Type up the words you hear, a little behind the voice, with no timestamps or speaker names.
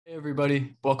Hey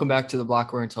everybody, welcome back to the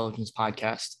Blockware Intelligence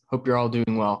Podcast. Hope you're all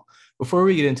doing well. Before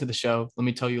we get into the show, let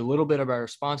me tell you a little bit about our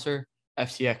sponsor,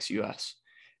 FTX US.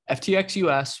 FTX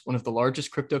US, one of the largest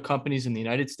crypto companies in the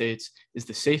United States, is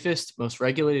the safest, most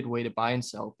regulated way to buy and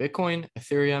sell Bitcoin,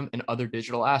 Ethereum, and other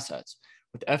digital assets.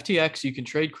 With FTX, you can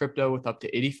trade crypto with up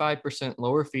to 85%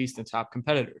 lower fees than top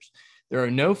competitors. There are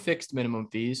no fixed minimum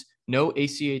fees, no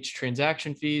ACH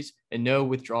transaction fees, and no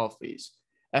withdrawal fees.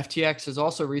 FTX has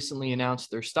also recently announced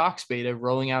their stocks beta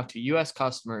rolling out to US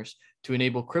customers to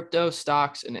enable crypto,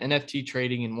 stocks, and NFT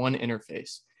trading in one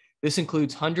interface. This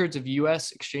includes hundreds of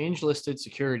US exchange-listed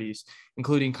securities,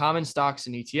 including common stocks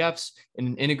and ETFs, and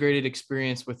an integrated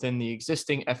experience within the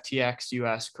existing FTX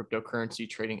US cryptocurrency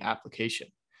trading application.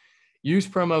 Use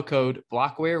promo code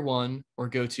Blockware1 or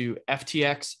go to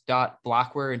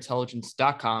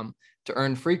ftx.blockwareintelligence.com to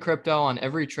earn free crypto on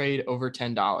every trade over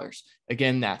 $10.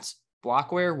 Again, that's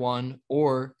Blockware1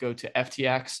 or go to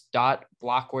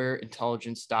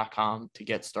ftx.blockwareintelligence.com to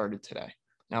get started today.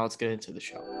 Now let's get into the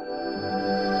show.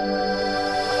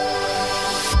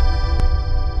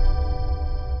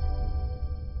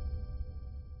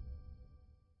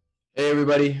 Hey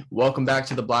everybody, welcome back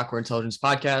to the Blockware Intelligence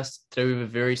Podcast. Today we have a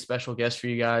very special guest for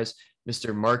you guys,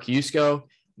 Mr. Mark Yusko,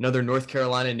 another North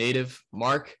Carolina native.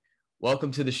 Mark,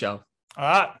 welcome to the show.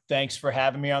 Thanks for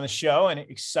having me on the show, and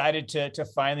excited to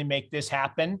finally make this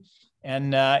happen.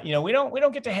 And we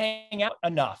don't get to hang out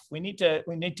enough. We need to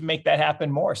make that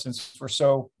happen more since we're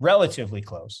so relatively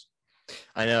close.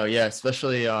 I know, yeah.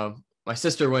 Especially my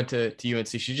sister went to UNC.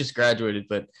 She just graduated,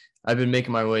 but I've been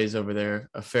making my ways over there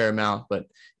a fair amount. But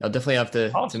I'll definitely have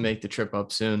to make the trip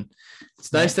up soon.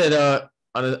 It's nice that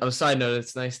on a side note,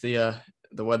 it's nice the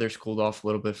weather's cooled off a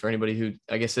little bit for anybody who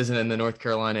I guess isn't in the North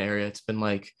Carolina area. It's been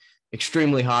like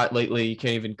extremely hot lately. You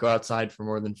can't even go outside for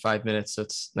more than 5 minutes. So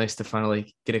it's nice to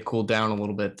finally get it cooled down a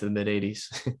little bit to the mid 80s.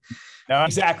 No,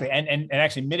 exactly. And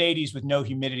actually mid 80s with no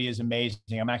humidity is amazing.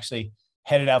 I'm actually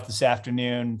headed out this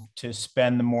afternoon to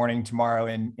spend the morning tomorrow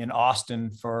in Austin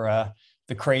for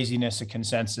the craziness of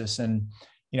consensus. And,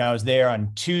 I was there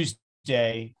on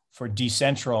Tuesday for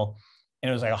Decentral and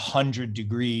it was like 100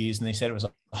 degrees. And they said it was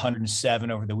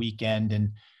 107 over the weekend.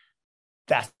 And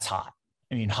that's hot.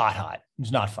 I mean, hot.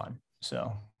 It's not fun.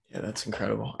 So yeah, that's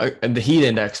incredible. And the heat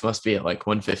index must be at like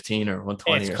 115 or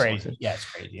 120. It's crazy. Something. Yeah, it's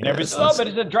crazy. And everybody's like, but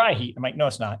it's a dry heat. I'm like, no,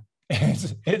 it's not.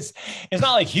 It's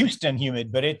not like Houston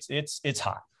humid, but it's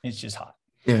hot. It's just hot.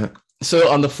 Yeah. So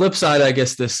on the flip side, I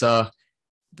guess this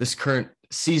current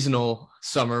seasonal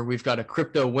summer, we've got a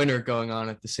crypto winter going on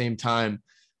at the same time.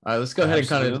 Let's go ahead and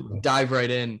kind of dive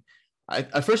right in.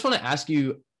 I first want to ask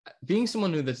you, being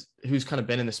someone who's kind of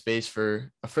been in the space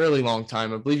for a fairly long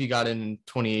time, I believe you got in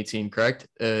 2018, correct?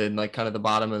 In like kind of the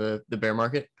bottom of the bear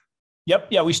market. Yep.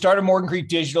 Yeah. We started Morgan Creek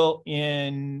Digital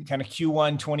in kind of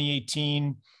Q1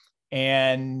 2018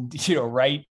 and,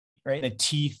 right in the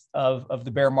teeth of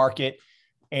the bear market.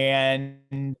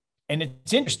 And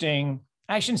it's interesting.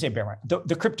 I shouldn't say bear market,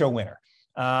 the crypto winter.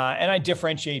 And I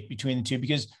differentiate between the two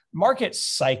because market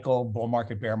cycle, bull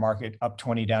market, bear market, up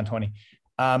 20, down 20.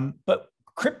 But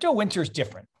crypto winter is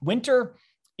different. Winter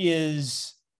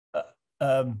is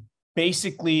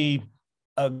basically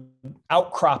an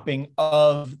outcropping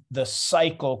of the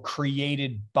cycle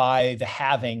created by the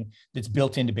halving that's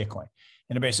built into Bitcoin.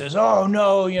 And everybody says, oh,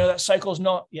 no, that cycle is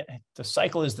not. Yeah, the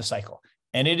cycle is the cycle.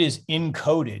 And it is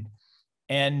encoded.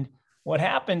 And what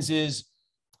happens is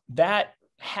that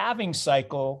halving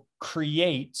cycle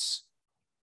creates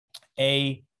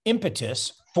a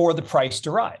impetus for the price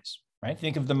to rise. Right?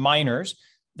 Think of the miners,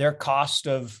 their cost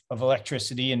of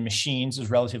electricity and machines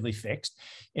is relatively fixed.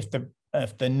 If the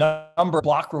number of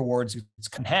block rewards is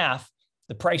cut in half,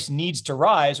 the price needs to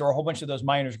rise or a whole bunch of those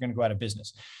miners are going to go out of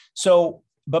business. So,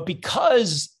 but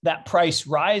because that price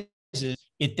rises,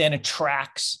 it then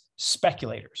attracts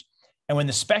speculators. And when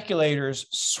the speculators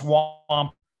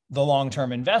swamp the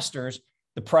long-term investors,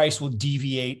 the price will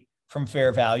deviate from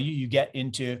fair value. You get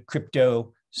into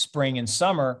crypto spring and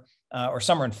summer, or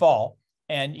summer and fall,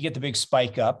 and you get the big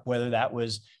spike up, whether that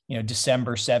was,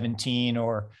 December 17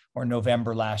 or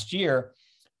November last year.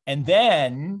 And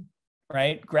then,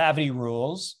 right, gravity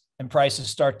rules and prices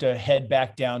start to head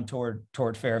back down toward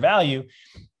fair value,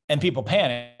 and people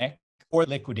panic or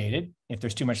liquidated if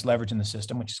there's too much leverage in the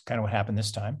system, which is kind of what happened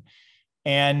this time.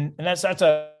 And that's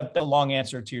a long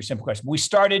answer to your simple question. We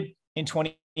started in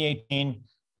 2018,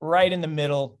 right in the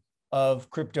middle of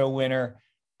crypto winter,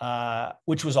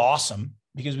 which was awesome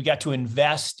because we got to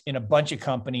invest in a bunch of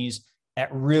companies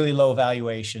at really low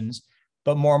valuations.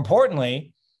 But more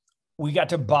importantly, we got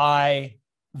to buy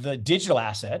the digital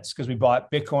assets because we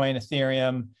bought Bitcoin,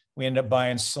 Ethereum. We ended up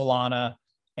buying Solana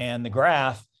and the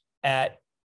Graph at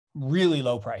really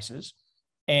low prices.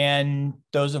 And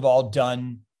those have all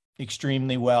done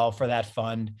extremely well for that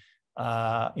fund.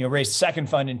 Raised second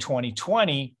fund in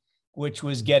 2020, which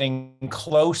was getting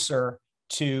closer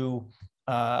to,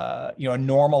 a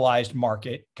normalized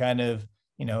market, kind of,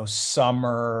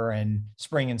 summer and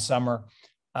spring and summer.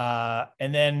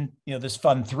 And then, this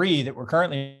fund 3 that we're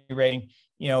currently raising,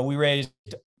 we raised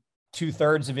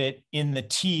 2/3 of it in the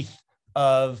teeth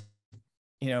of,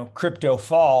 crypto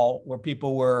fall, where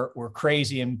people were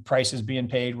crazy and prices being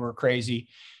paid were crazy.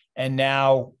 And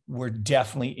now we're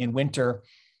definitely in winter.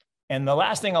 And the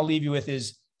last thing I'll leave you with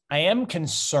is I am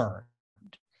concerned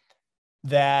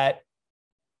that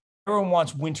everyone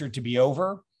wants winter to be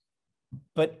over,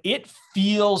 but it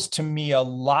feels to me a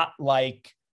lot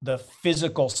like the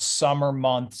physical summer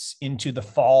months into the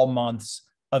fall months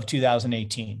of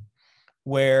 2018,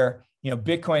 where,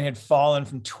 Bitcoin had fallen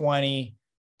from 20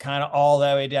 kind of all the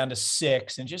way down to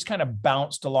 6 and just kind of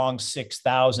bounced along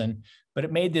 6,000. But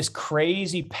it made this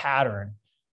crazy pattern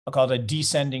called a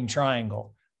descending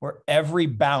triangle, where every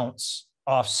bounce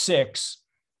off 6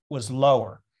 was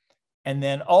lower. And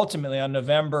then ultimately on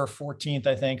November 14th,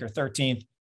 I think, or 13th,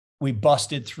 we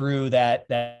busted through that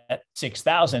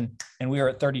 6,000 and we were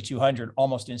at 3,200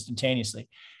 almost instantaneously.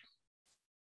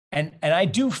 And I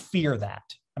do fear that.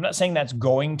 I'm not saying that's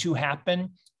going to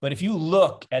happen, but if you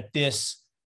look at this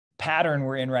pattern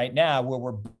we're in right now, where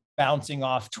we're bouncing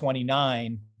off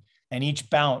 29 and each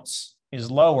bounce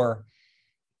is lower,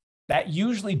 that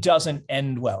usually doesn't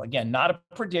end well. Again, not a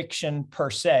prediction per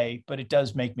se, but it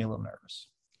does make me a little nervous.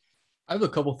 I have a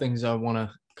couple things I want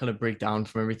to kind of break down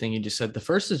from everything you just said. The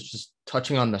first is just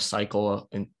touching on the cycle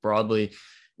and broadly.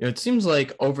 It seems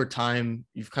like over time,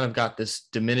 you've kind of got this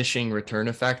diminishing return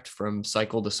effect from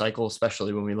cycle to cycle,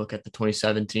 especially when we look at the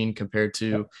 2017 compared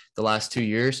to the last 2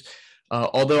 years.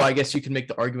 Although I guess you can make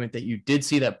the argument that you did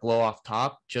see that blow off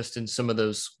top just in some of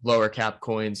those lower cap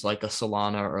coins like a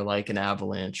Solana or like an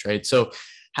Avalanche, right? So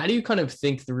how do you kind of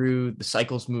think through the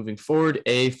cycles moving forward,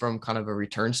 A, from kind of a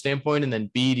return standpoint, and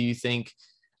then B, do you think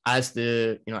as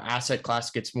the asset class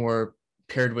gets more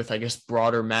paired with, I guess,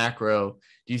 broader macro,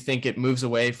 do you think it moves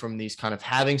away from these kind of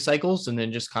halving cycles and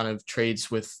then just kind of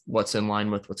trades with what's in line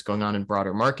with what's going on in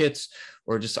broader markets?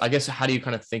 Or just, I guess, how do you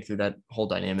kind of think through that whole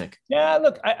dynamic? Yeah,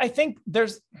 look, I think there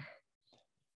is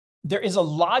a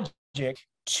logic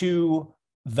to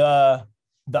the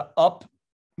up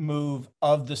move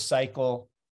of the cycle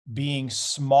being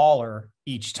smaller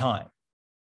each time,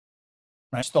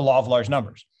 right? It's the law of large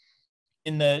numbers.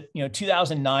 In the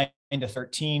 2009 to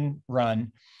 13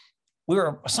 run, we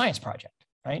were a science project,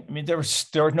 right? I mean, there was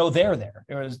no there.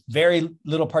 There was very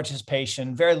little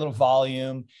participation, very little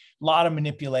volume, a lot of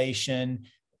manipulation,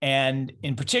 and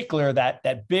in particular,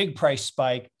 that big price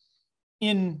spike.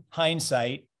 In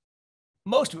hindsight,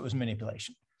 most of it was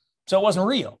manipulation, so it wasn't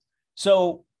real.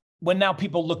 So when now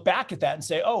people look back at that and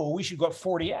say, "Oh, well, we should go up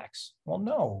 40x," well,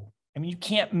 no. I mean, you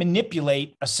can't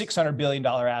manipulate a $600 billion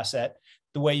asset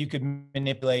the way you could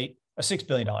manipulate a $6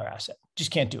 billion asset.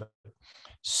 Just can't do it.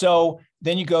 So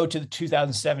then you go to the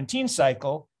 2017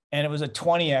 cycle, and it was a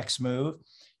 20x move,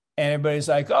 and everybody's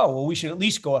like, "Oh, well, we should at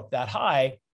least go up that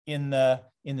high in the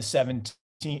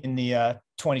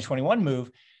 2021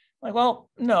 move." Like, well,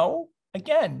 no.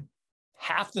 Again,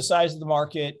 half the size of the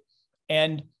market,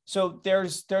 and so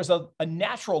there's a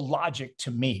natural logic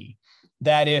to me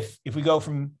that if we go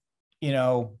from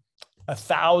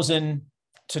 1,000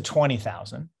 to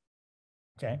 20,000.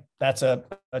 Okay, that's a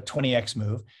 20x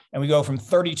move. And we go from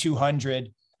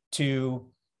 3,200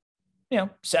 to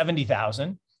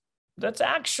 70,000. That's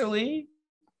actually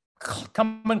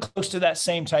coming close to that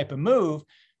same type of move.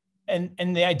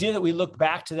 And the idea that we look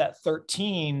back to that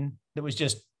 13 that was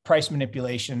just price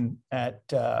manipulation at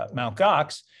Mt.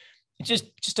 Gox, it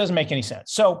just doesn't make any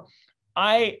sense. So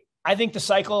I think the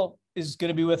cycle is going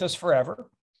to be with us forever.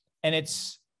 And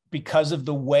it's because of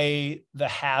the way the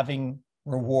halving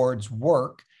rewards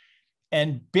work.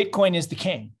 And Bitcoin is the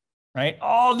king, right?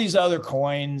 All these other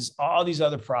coins, all these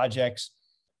other projects,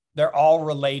 they're all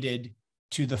related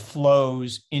to the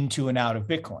flows into and out of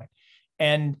Bitcoin.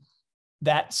 And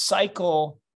that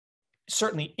cycle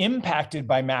certainly impacted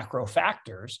by macro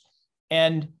factors.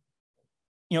 And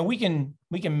we can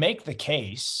make the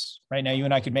case right now. You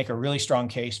and I could make a really strong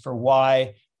case for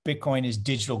why Bitcoin is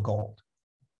digital gold,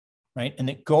 right? And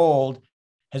that gold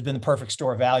has been the perfect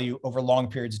store of value over long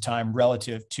periods of time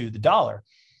relative to the dollar.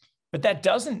 But that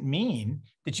doesn't mean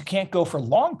that you can't go for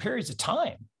long periods of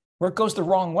time where it goes the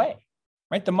wrong way,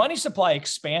 right? The money supply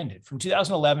expanded from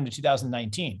 2011 to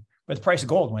 2019, but the price of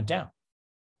gold went down.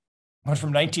 It went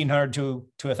from 1,900 to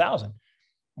 1,000.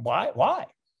 Why?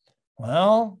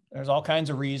 Well, there's all kinds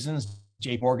of reasons.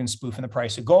 JP Morgan spoofing the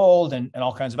price of gold and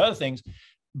all kinds of other things.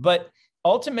 But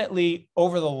ultimately,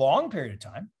 over the long period of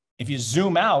time, if you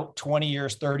zoom out 20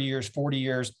 years, 30 years, 40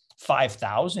 years,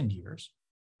 5,000 years,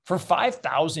 for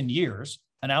 5,000 years,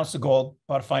 an ounce of gold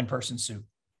bought a fine person's suit.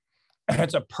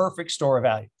 It's a perfect store of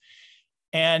value.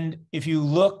 And if you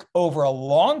look over a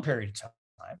long period of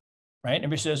time, right?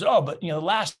 Everybody says, oh, but the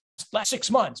last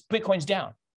 6 months, Bitcoin's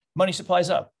down, money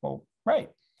supply's up. Well, right.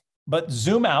 But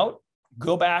zoom out,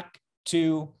 go back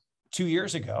to 2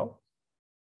 years ago,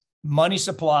 money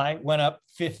supply went up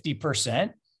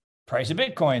 50%, price of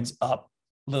Bitcoin's up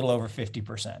a little over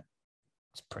 50%.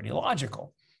 It's pretty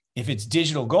logical. If it's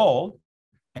digital gold,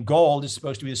 and gold is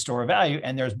supposed to be the store of value,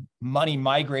 and there's money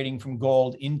migrating from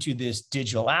gold into this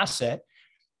digital asset,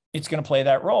 it's going to play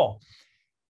that role.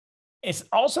 It's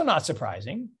also not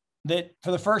surprising that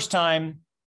for the first time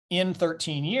in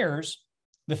 13 years,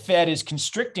 the Fed is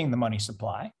constricting the money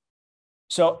supply.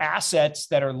 So assets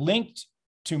that are linked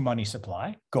to money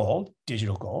supply, gold,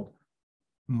 digital gold,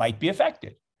 might be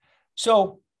affected.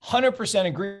 So 100%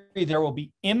 agree there will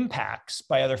be impacts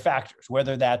by other factors,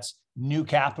 whether that's new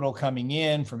capital coming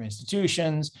in from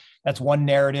institutions. That's one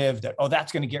narrative that, oh,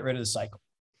 that's going to get rid of the cycle.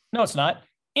 No, it's not.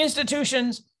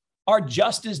 Institutions are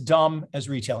just as dumb as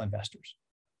retail investors,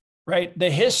 right?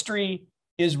 The history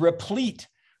is replete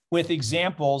with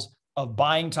examples of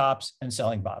buying tops and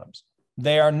selling bottoms.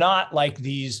 They are not like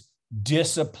these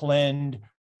disciplined,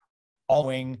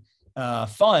 following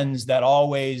funds that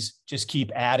always just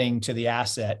keep adding to the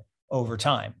asset over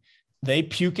time. They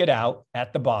puke it out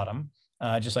at the bottom,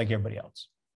 just like everybody else.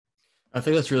 I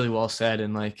think that's really well said.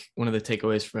 And like one of the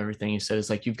takeaways from everything you said is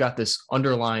like, you've got this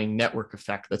underlying network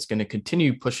effect that's going to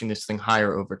continue pushing this thing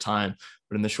higher over time.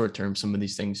 But in the short term, some of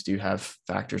these things do have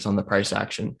factors on the price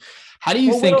action. How do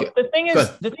you think? Well,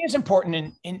 the thing is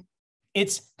important in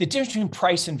it's the difference between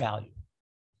price and value,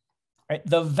 right?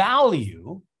 The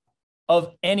value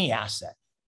of any asset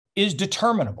is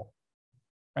determinable,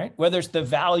 right? Whether it's the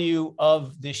value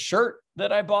of this shirt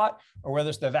that I bought, or whether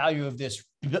it's the value of this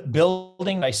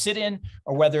building I sit in,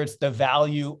 or whether it's the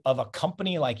value of a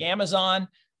company like Amazon,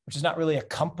 which is not really a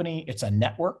company, it's a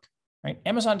network, right?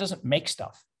 Amazon doesn't make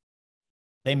stuff.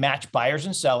 They match buyers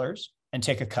and sellers and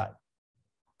take a cut.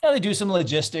 Now they do some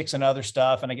logistics and other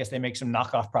stuff, and I guess they make some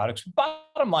knockoff products.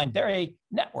 Bottom line, they're a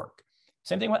network.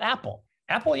 Same thing with Apple.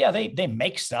 Apple, yeah, they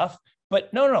make stuff,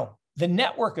 but no. The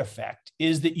network effect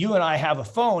is that you and I have a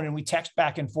phone and we text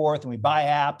back and forth and we buy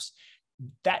apps.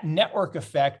 That network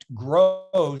effect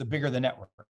grows the bigger the network.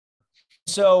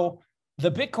 So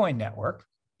the Bitcoin network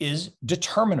is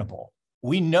determinable.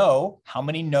 We know how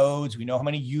many nodes, we know how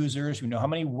many users, we know how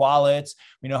many wallets,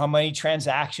 we know how many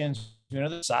transactions, we know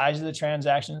the size of the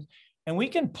transactions, and we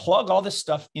can plug all this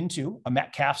stuff into a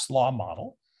Metcalfe's law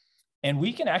model, and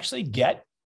we can actually get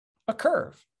a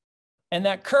curve. And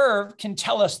that curve can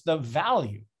tell us the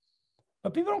value.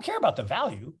 But people don't care about the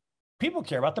value. People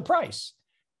care about the price.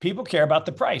 People care about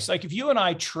the price. Like if you and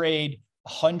I trade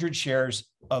 100 shares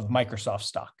of Microsoft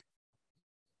stock,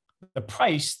 the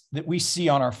price that we see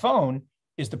on our phone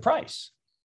is the price.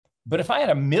 But if I had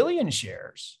 1 million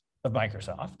shares of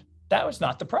Microsoft, that was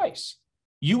not the price.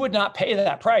 You would not pay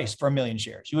that price for 1 million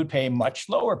shares. You would pay a much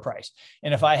lower price.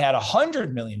 And if I had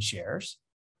 100 million shares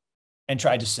and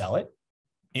tried to sell it,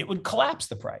 it would collapse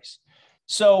the price.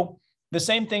 So the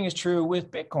same thing is true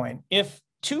with Bitcoin. If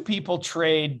two people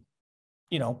trade,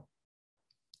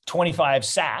 25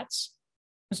 sats,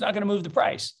 it's not going to move the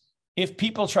price. If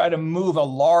people try to move a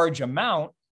large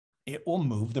amount, it will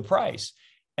move the price.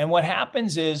 And what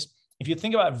happens is, if you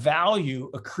think about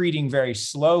value accreting very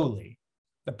slowly,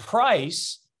 the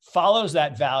price follows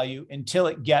that value until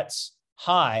it gets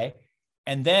high,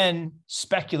 and then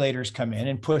speculators come in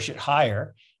and push it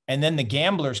higher. And then the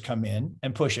gamblers come in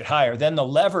and push it higher. Then the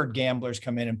levered gamblers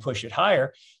come in and push it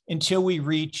higher until we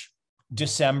reach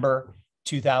December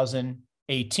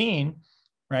 2018,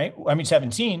 right?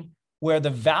 17, where the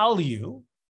value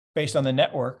based on the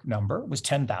network number was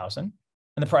 10,000 and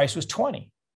the price was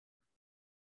 20.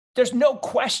 There's no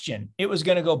question it was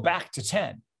going to go back to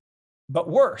 10, but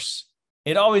worse,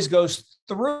 it always goes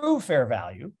through fair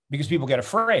value because people get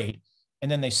afraid and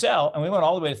then they sell. And we went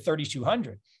all the way to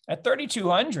 3,200. At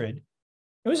 3,200,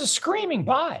 it was a screaming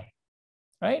buy,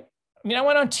 right? I mean, I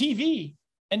went on TV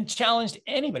and challenged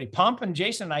anybody. Pomp and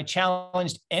Jason and I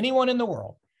challenged anyone in the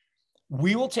world.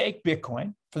 We will take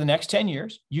Bitcoin for the next 10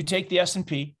 years. You take the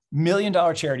S&P, $1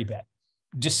 million charity bet.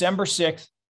 December 6th,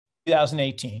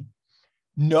 2018.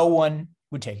 No one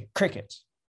would take it. Crickets.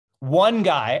 One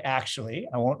guy, actually,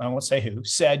 I won't say who,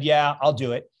 said, yeah, I'll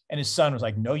do it. And his son was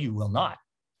like, no, you will not.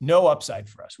 No upside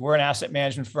for us. We're an asset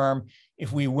management firm.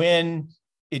 If we win,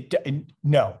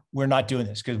 no, we're not doing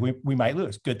this because we might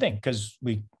lose. Good thing, because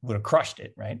we would have crushed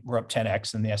it, right? We're up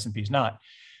 10x and the S&P is not.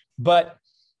 But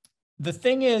the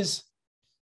thing is,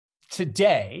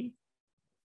 today,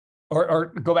 or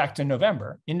go back to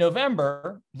November. In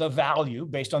November, the value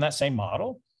based on that same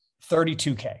model,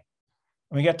 32K. And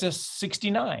we got to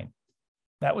 69.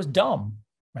 That was dumb,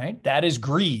 right? That is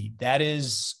greed. That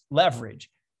is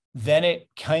leverage. Then it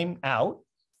came out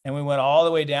and we went all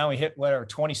the way down. We hit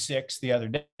 26 the other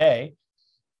day.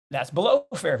 That's below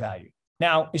fair value.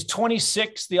 Now, is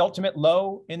 26 the ultimate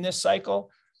low in this cycle?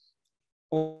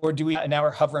 Or do we, now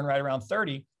we're hovering right around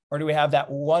 30, or do we have that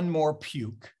one more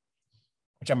puke,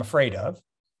 which I'm afraid of,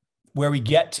 where we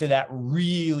get to that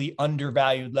really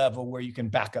undervalued level where you can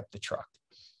back up the truck?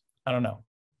 I don't know.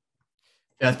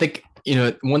 Yeah, I think,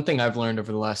 one thing I've learned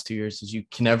over the last 2 years is you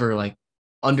can never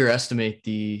underestimate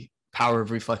the power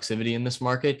of reflexivity in this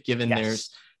market, given there's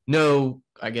no,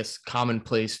 I guess,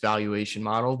 commonplace valuation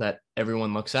model that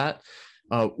everyone looks at.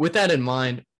 With that in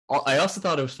mind, I also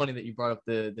thought it was funny that you brought up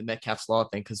the Metcalfe's Law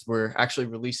thing, because we're actually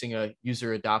releasing a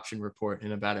user adoption report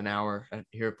in about an hour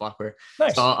here at Blockware.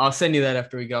 Nice. So I'll send you that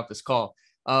after we get off this call.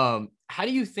 How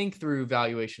do you think through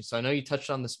valuation? So I know you touched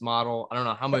on this model. I don't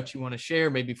know how much you want to share,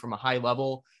 maybe from a high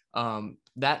level,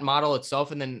 that model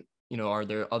itself. And then, are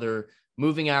there other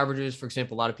moving averages? For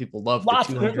example, a lot of people love the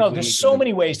 200. There's so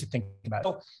many ways to think about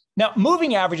it. Now,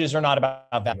 moving averages are not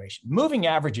about valuation. Moving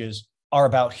averages are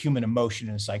about human emotion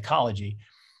and psychology.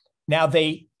 Now,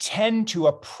 they tend to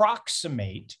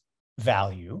approximate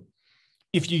value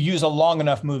if you use a long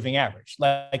enough moving average,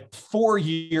 like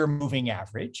 4-year moving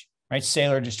average, right?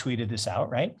 Saylor just tweeted this out,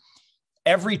 right?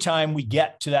 Every time we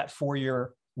get to that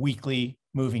 4-year weekly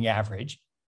moving average,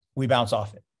 we bounce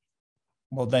off it.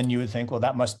 Well, then you would think, well,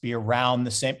 that must be around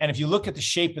the same. And if you look at the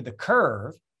shape of the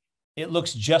curve, it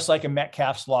looks just like a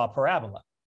Metcalfe's Law parabola.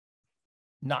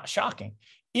 Not shocking.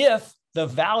 If the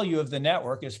value of the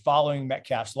network is following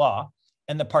Metcalfe's Law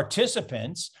and the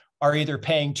participants are either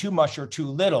paying too much or too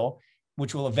little,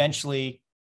 which will eventually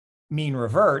mean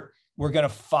revert, we're going to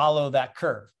follow that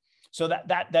curve. So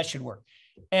that should work.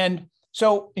 And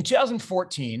so in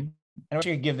 2014, I wish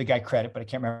I could give the guy credit, but I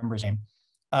can't remember his name.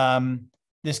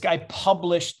 This guy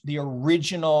published the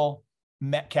original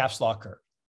Metcalfe's Law curve.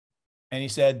 And he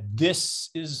said, this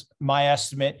is my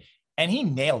estimate. And he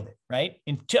nailed it, right?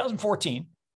 In 2014,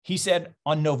 he said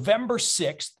on November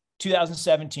 6th,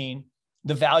 2017,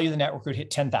 the value of the network would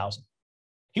hit 10,000.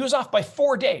 He was off by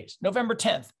 4 days. November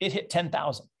 10th, it hit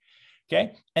 10,000.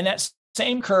 Okay. And that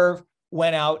same curve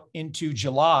went out into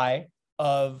July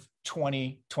of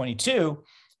 2022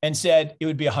 and said it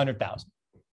would be 100,000.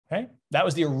 Okay. That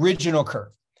was the original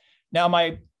curve. Now,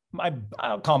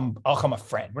 I'll call him a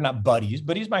friend. We're not buddies,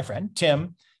 but he's my friend,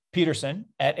 Tim Peterson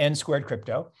at N Squared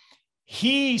Crypto.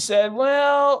 He said,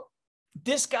 well,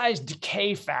 this guy's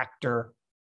decay factor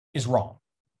is wrong.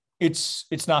 It's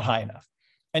not high enough.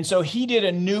 And so he did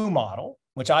a new model,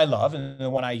 which I love, and the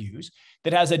one I use,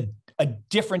 that has a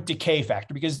different decay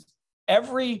factor, because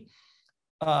every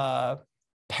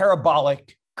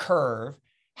parabolic curve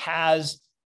has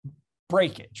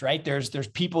breakage, right? There's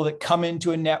people that come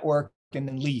into a network and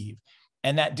then leave.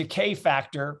 And that decay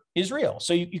factor is real.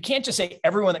 So you can't just say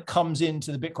everyone that comes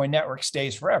into the Bitcoin network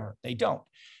stays forever. They don't.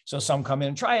 So some come in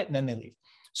and try it and then they leave.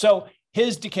 So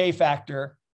his decay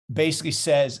factor basically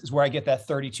says, is where I get that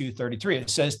 32, 33. It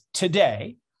says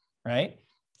today, right?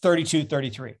 32,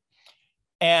 33.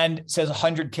 And it says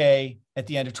 100K at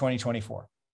the end of 2024.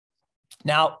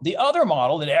 Now, the other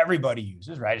model that everybody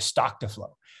uses, right, is stock to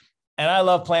flow. And I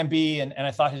love Plan B, and I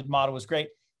thought his model was great.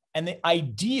 And the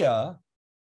idea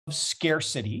of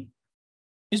scarcity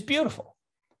is beautiful.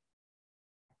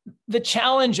 The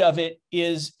challenge of it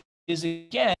is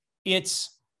again, it's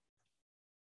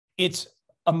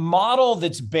a model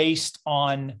that's based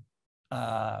on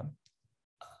a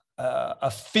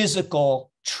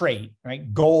physical trait,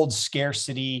 right? Gold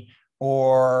scarcity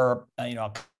or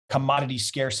commodity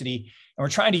scarcity. And we're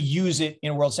trying to use it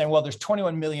in a world saying, well, there's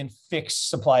 21 million fixed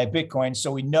supply of Bitcoin.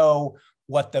 So we know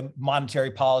what the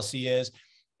monetary policy is.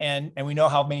 And we know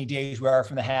how many days we are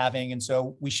from the halving. And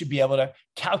so we should be able to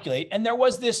calculate. And there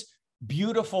was this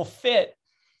beautiful fit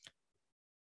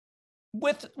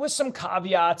with some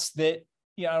caveats that,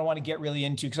 I don't want to get really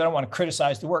into, because I don't want to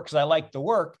criticize the work, because I like the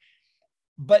work.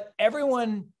 But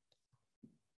everyone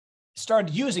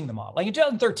started using the model. Like in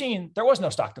 2013, there was no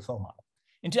stock to flow model.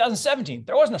 In 2017,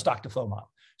 there was no stock to flow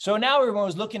model. So now everyone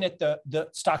was looking at the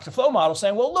stock to flow model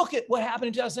saying, well, look at what happened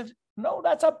in 2017. No,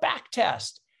 that's a back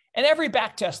test. And every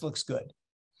back test looks good.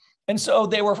 And so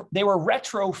they were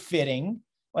retrofitting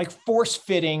like force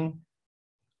fitting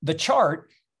the chart.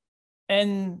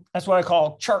 And that's what I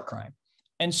call chart crime.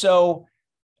 And so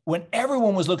when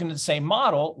everyone was looking at the same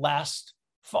model last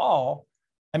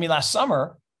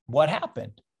summer, what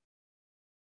happened?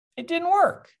 It didn't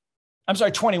work. I'm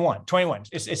sorry, 21.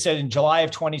 It said in July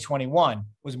of 2021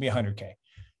 was gonna be 100K.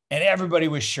 And everybody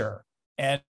was sure.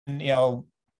 And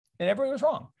everybody was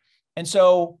wrong. And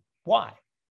so why?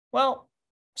 Well,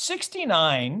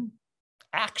 69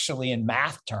 actually in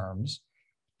math terms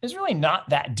is really not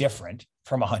that different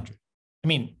from 100. I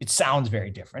mean, it sounds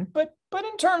very different, but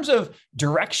in terms of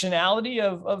directionality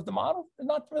of the model,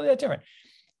 not really that different.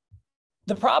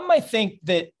 The problem I think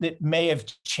that may have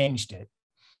changed it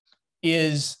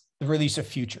is the release of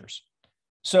futures.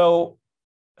 So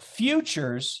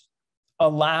futures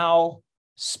allow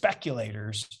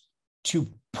speculators to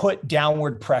put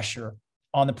downward pressure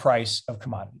on the price of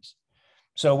commodities.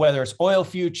 So whether it's oil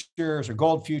futures or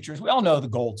gold futures, we all know the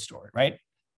gold story, right?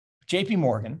 JP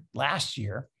Morgan last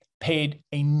year paid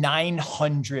a they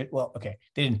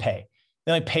didn't pay.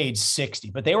 They only paid 60,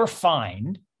 but they were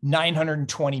fined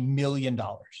 $920 million.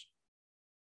 Now,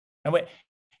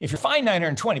 if you're fined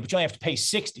 920, but you only have to pay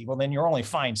 60, well, then you're only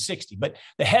fined 60. But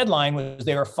the headline was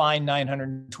they were fined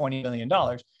 $920 million,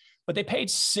 but they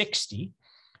paid 60,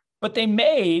 but they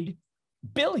made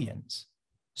billions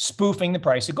spoofing the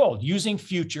price of gold, using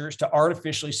futures to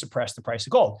artificially suppress the price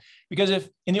of gold. Because if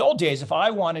in the old days, if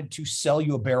I wanted to sell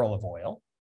you a barrel of oil,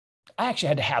 I actually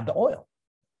had to have the oil.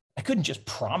 I couldn't just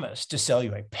promise to sell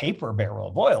you a paper barrel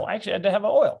of oil. I actually had to have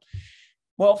oil.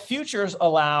 Well, futures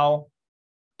allow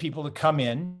people to come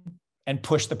in and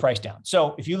push the price down.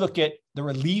 So if you look at the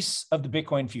release of the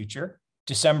Bitcoin future,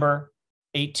 December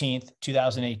 18th,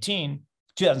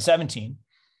 2017,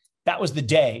 that was the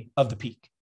day of the peak.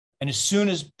 And as soon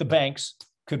as the banks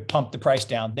could pump the price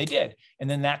down, they did. And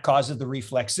then that causes the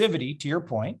reflexivity, to your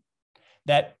point,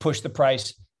 that pushed the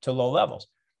price to low levels.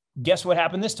 Guess what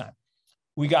happened this time?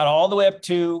 We got all the way up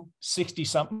to 60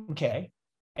 something K,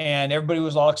 and everybody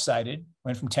was all excited,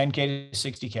 went from 10K to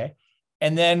 60K.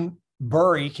 And then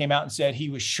Burry came out and said he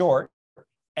was short,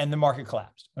 and the market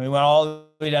collapsed. And we went all the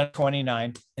way down to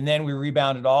 29, and then we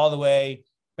rebounded all the way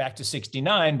back to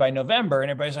 69 by November. And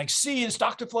everybody's like, see, the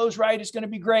stock to flow is right. It's going to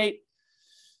be great.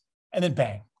 And then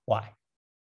bang. Why?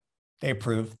 They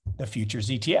approved the futures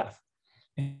ETF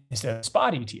instead of the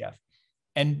spot ETF.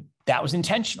 And that was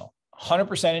intentional,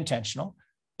 100% intentional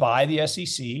by the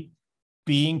SEC,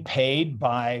 being paid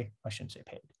by, I shouldn't say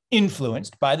paid,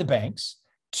 influenced by the banks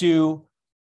to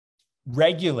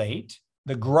regulate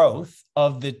the growth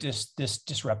of this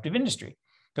disruptive industry.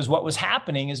 Because what was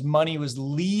happening is money was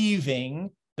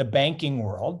leaving the banking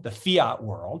world, the fiat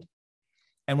world.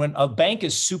 And when a bank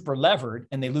is super levered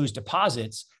and they lose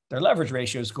deposits, their leverage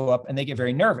ratios go up and they get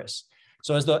very nervous.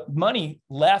 So as the money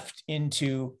left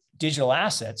into digital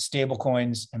assets, stable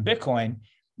coins and Bitcoin,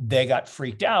 they got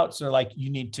freaked out. So they're like, you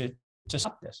need to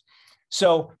stop this.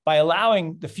 So by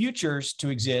allowing the futures to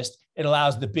exist, it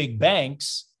allows the big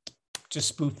banks to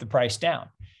spoof the price down.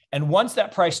 And once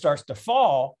that price starts to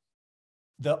fall,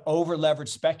 the over-leveraged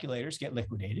speculators get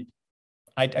liquidated.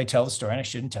 I tell the story, and I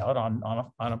shouldn't tell it,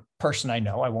 on a person I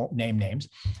know, I won't name names,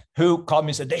 who called me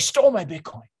and said, they stole my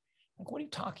Bitcoin. I'm like, what are you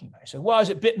talking about? I said, well, I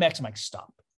was at BitMEX. I'm like,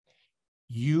 stop.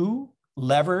 You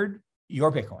levered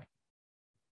your Bitcoin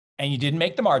and you didn't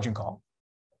make the margin call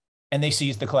and they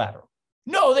seized the collateral.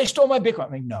 No, they stole my Bitcoin.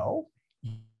 I'm like, no,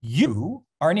 you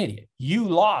are an idiot. You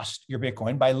lost your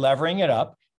Bitcoin by levering it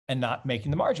up and not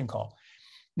making the margin call.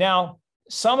 Now,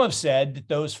 some have said that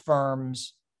those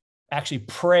firms actually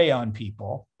prey on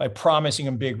people by promising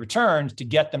them big returns to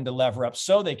get them to lever up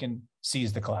so they can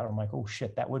seize the collateral. I'm like, oh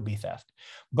shit, that would be theft.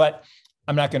 But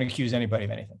I'm not going to accuse anybody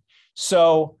of anything.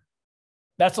 So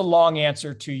that's a long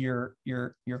answer to your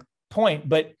point.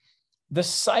 But the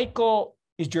cycle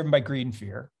is driven by greed and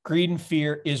fear. Greed and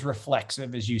fear is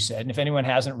reflexive, as you said. And if anyone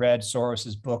hasn't read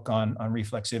Soros's book on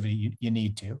reflexivity, you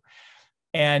need to.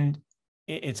 And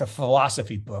it's a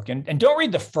philosophy book. And don't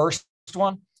read the first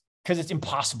one because it's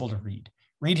impossible to read.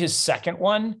 Read his second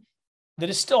one that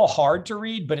is still hard to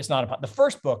read, but it's not about the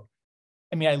first book.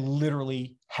 I mean, I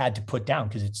literally had to put down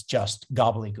because it's just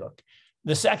gobbledygook.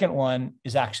 The second one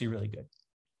is actually really good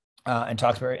and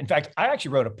talks about it. In fact, I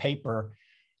actually wrote a paper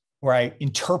where I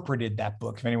interpreted that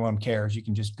book. If anyone cares, you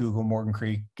can just Google Morgan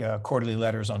Creek quarterly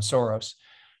letters on Soros.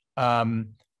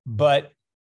 But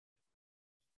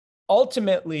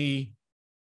ultimately,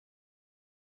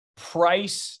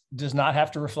 price does not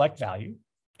have to reflect value.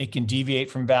 It can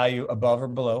deviate from value above or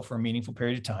below for a meaningful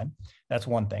period of time. That's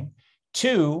one thing.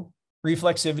 Two,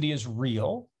 reflexivity is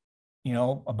real. You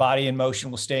know, a body in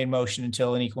motion will stay in motion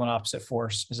until an equal and opposite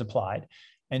force is applied.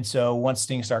 And so once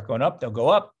things start going up, they'll go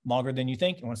up longer than you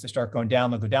think. And once they start going down,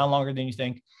 they'll go down longer than you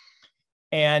think.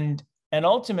 And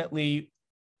ultimately,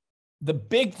 the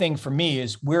big thing for me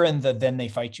is we're in the then they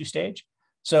fight you stage.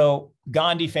 So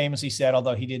Gandhi famously said,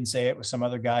 although he didn't say it, was some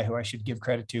other guy who I should give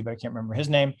credit to, but I can't remember his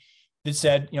name, that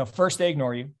said, first they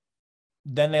ignore you,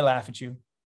 then they laugh at you,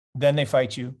 then they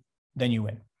fight you, then you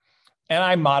win. And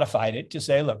I modified it to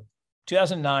say, look,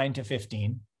 2009 to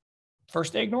 15,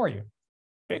 first they ignore you.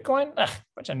 Bitcoin,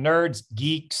 bunch of nerds,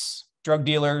 geeks, drug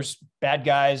dealers, bad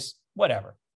guys,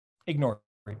 whatever. Ignore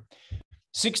you.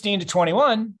 16 to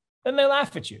 21, then they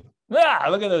laugh at you.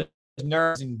 Look at those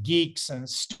nerds and geeks and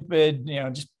stupid,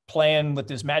 just playing with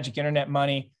this magic internet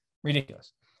money.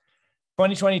 Ridiculous.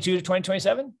 2022 to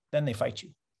 2027, then they fight you.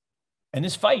 And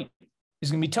this fight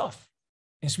is going to be tough.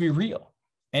 It's going to be real.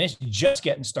 And it's just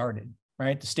getting started,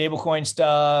 right? The stablecoin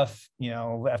stuff,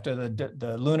 after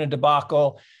the Luna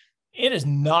debacle, it is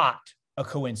not a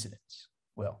coincidence,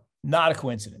 Will, not a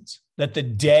coincidence that the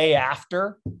day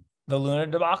after the Luna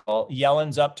debacle,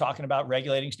 Yellen's up talking about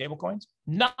regulating stablecoins.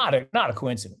 Not a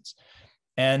coincidence.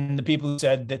 And the people who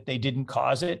said that they didn't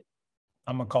cause it,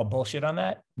 I'm going to call bullshit on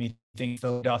that. Me think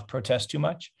they'll off protest too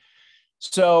much.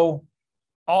 So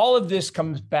all of this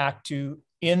comes back to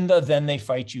in the then they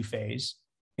fight you phase.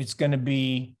 It's going to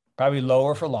be probably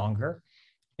lower for longer.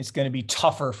 It's going to be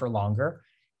tougher for longer.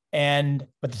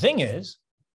 But the thing is,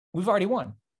 we've already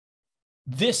won.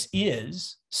 This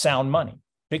is sound money.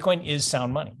 Bitcoin is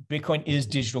sound money. Bitcoin is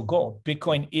digital gold.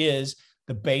 Bitcoin is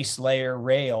the base layer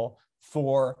rail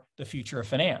for the future of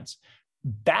finance.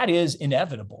 That is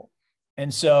inevitable.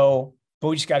 And so, but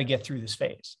we just got to get through this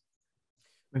phase.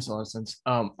 Makes a lot of sense.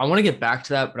 I want to get back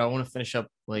to that, but I want to finish up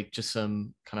just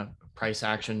some kind of price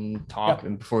action talk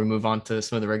and before we move on to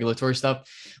some of the regulatory stuff.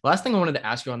 Last thing I wanted to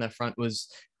ask you on that front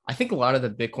was, I think a lot of the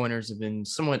Bitcoiners have been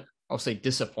somewhat, I'll say,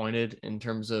 disappointed in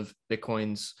terms of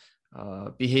Bitcoin's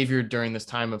behavior during this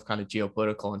time of kind of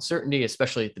geopolitical uncertainty,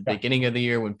 especially at the beginning of the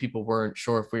year when people weren't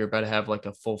sure if we were about to have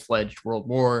a full-fledged world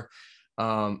war.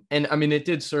 And I mean, it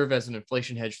did serve as an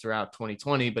inflation hedge throughout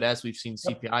 2020, but as we've seen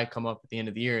CPI come up at the end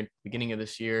of the year and beginning of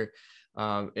this year,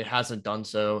 it hasn't done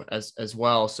so as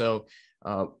well. So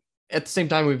at the same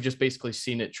time, we've just basically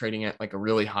seen it trading at a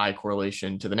really high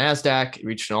correlation to the NASDAQ. It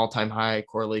reached an all-time high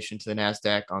correlation to the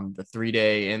NASDAQ on the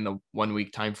 3-day and the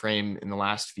 1-week time frame in the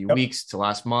last few weeks to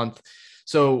last month.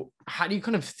 So how do you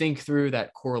kind of think through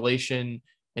that correlation?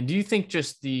 And do you think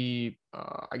just this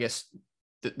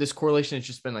correlation has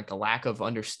just been a lack of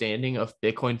understanding of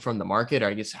Bitcoin from the market? Or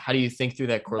I guess, how do you think through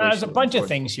that correlation? There's a bunch of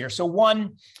things here. So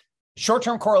one,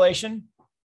 short-term correlation,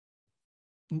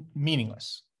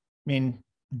 meaningless. I mean,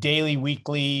 daily,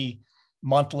 weekly,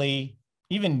 monthly,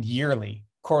 even yearly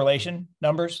correlation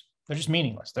numbers, they're just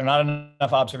meaningless. They're not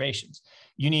enough observations.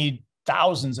 You need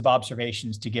thousands of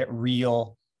observations to get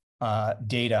real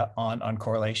data on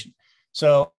correlation.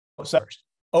 So first,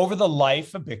 over the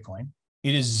life of Bitcoin,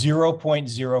 it is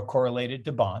 0.0 correlated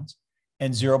to bonds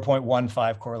and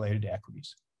 0.15 correlated to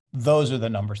equities. Those are the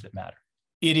numbers that matter.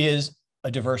 It is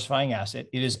a diversifying asset.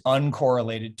 It is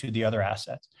uncorrelated to the other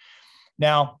assets.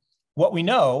 Now, what we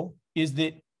know is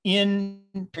that in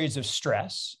periods of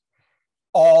stress,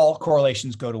 all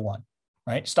correlations go to 1,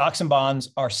 right? Stocks and bonds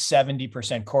are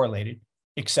 70% correlated,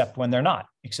 except when they're not,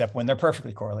 except when they're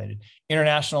perfectly correlated.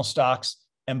 International stocks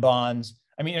and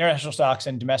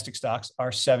domestic stocks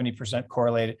are 70%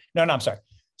 correlated. No, I'm sorry.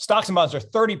 Stocks and bonds are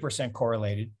 30%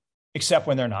 correlated, except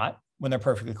when they're not, when they're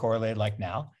perfectly correlated like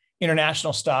now.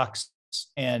 International stocks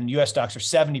and US stocks are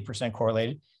 70%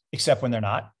 correlated, except when they're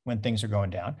not, when things are going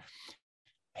down.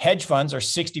 Hedge funds are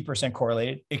 60%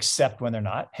 correlated, except when they're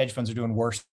not. Hedge funds are doing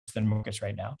worse than markets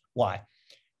right now. Why?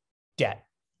 Debt,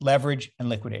 leverage, and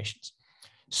liquidations.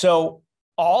 So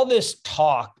all this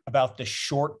talk about the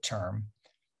short term,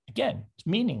 again, it's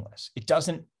meaningless. It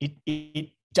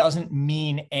doesn't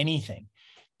mean anything.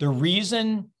 The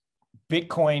reason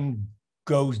Bitcoin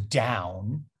goes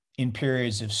down in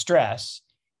periods of stress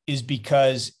is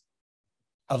because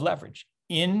of leverage.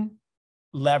 In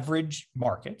leverage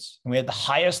markets, and we had the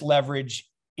highest leverage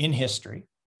in history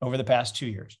over the past 2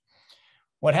 years,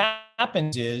 what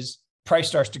happens is price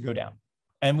starts to go down.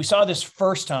 And we saw this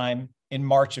first time in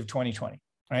March of 2020,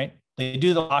 right? They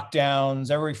do the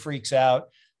lockdowns, everybody freaks out,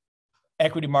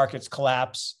 equity markets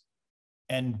collapse,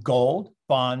 and gold,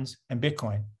 bonds, and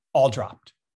Bitcoin all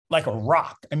dropped like a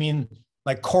rock. I mean,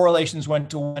 correlations went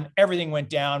to 1, everything went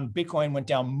down. Bitcoin went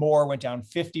down more, went down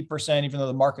 50%, even though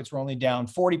the markets were only down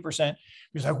 40%.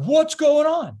 It's like, what's going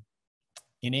on?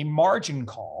 In a margin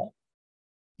call,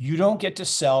 you don't get to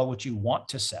sell what you want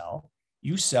to sell.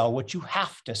 You sell what you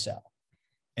have to sell.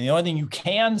 And the only thing you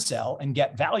can sell and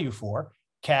get value for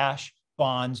cash,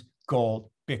 bonds, gold,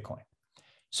 Bitcoin.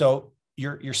 So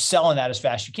you're selling that as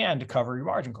fast as you can to cover your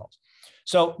margin calls.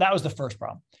 So that was the first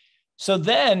problem. So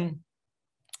then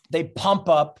they pump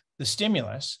up the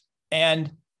stimulus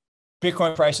and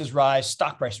Bitcoin prices rise,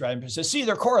 stock prices rise, and says, see,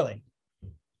 they're correlating.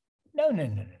 No.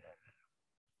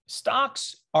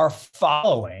 Stocks are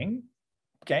following,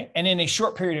 okay? And in a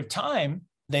short period of time,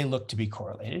 they look to be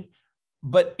correlated,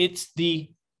 but it's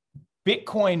the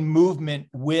Bitcoin movement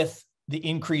with the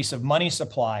increase of money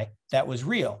supply that was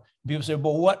real. People say,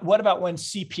 well, what about when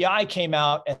CPI came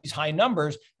out at these high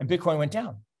numbers and Bitcoin went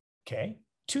down? Okay,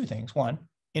 two things. One,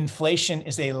 inflation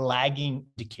is a lagging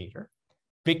indicator.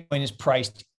 Bitcoin is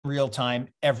priced real time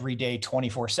every day,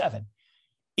 24/7.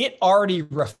 It already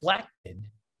reflected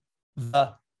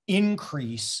the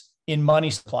increase in money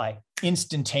supply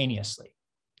instantaneously.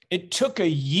 It took a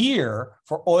year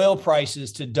for oil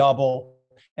prices to double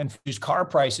and used car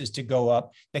prices to go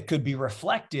up that could be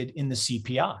reflected in the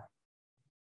CPI.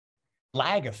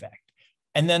 Lag effect.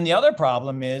 And then the other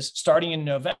problem is starting in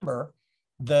November,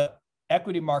 the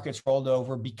equity markets rolled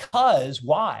over because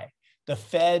why? The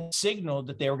Fed signaled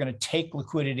that they were going to take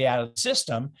liquidity out of the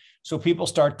system. So people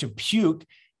start to puke,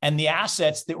 and the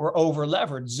assets that were over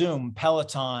levered, Zoom,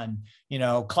 Peloton,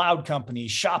 cloud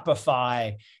companies,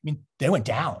 Shopify, they went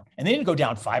down, and they didn't go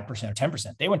down 5% or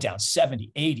 10%. They went down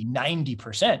 70, 80,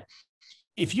 90%.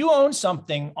 If you own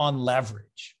something on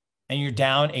leverage and you're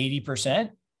down 80%,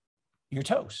 you're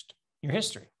toast. Your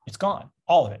history, it's gone.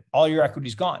 All of it, all your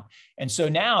equity's gone. And so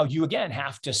now you again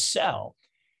have to sell.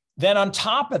 Then on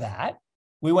top of that,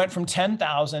 we went from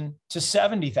 10,000 to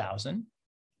 70,000,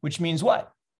 which means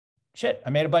what? Shit, I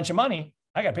made a bunch of money.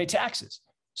 I got to pay taxes.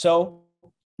 So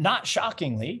not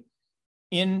shockingly,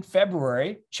 in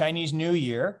February, Chinese New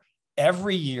Year,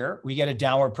 every year we get a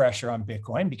downward pressure on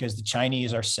Bitcoin because the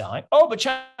Chinese are selling. Oh, but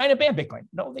China banned Bitcoin.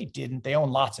 No, they didn't. They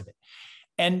own lots of it.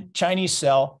 And Chinese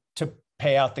sell to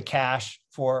pay out the cash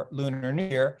for Lunar New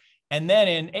Year. And then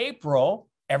in April,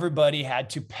 everybody had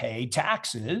to pay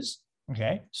taxes.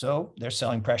 Okay. So there's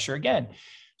selling pressure again.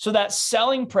 So that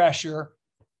selling pressure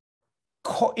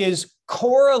is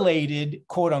correlated,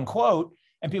 quote unquote.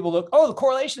 And people look, oh, the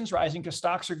correlation's rising because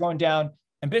stocks are going down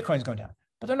and Bitcoin's going down.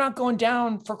 But they're not going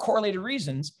down for correlated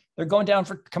reasons. They're going down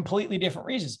for completely different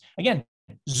reasons. Again,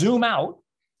 zoom out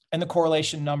and the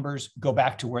correlation numbers go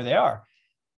back to where they are.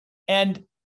 And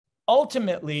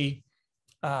ultimately,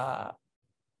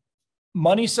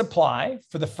 money supply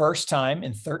for the first time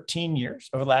in 13 years,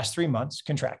 over the last 3 months,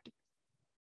 contracted.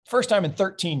 First time in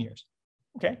 13 years.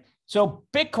 Okay. So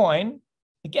Bitcoin,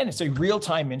 again, it's a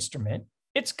real-time instrument.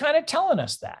 It's kind of telling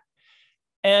us that.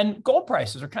 And gold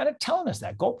prices are kind of telling us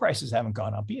that. Gold prices haven't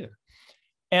gone up either.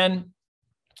 And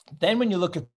then when you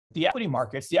look at the equity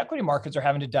markets are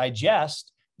having to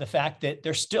digest the fact that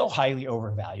they're still highly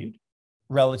overvalued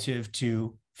relative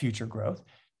to future growth.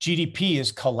 GDP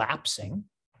is collapsing.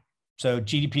 So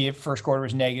GDP at first quarter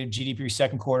was negative. GDP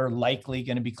second quarter likely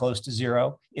going to be close to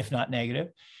zero, if not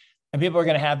negative. And people are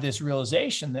going to have this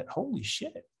realization that, holy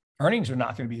shit, earnings are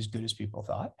not going to be as good as people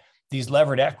thought. These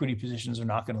levered equity positions are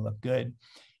not going to look good.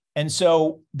 And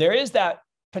so there is that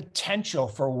potential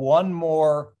for one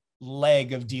more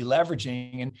leg of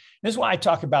deleveraging. And this is why I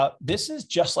talk about this is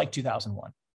just like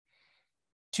 2001.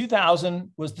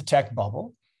 2000 was the tech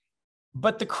bubble,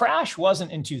 but the crash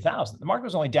wasn't in 2000. The market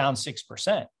was only down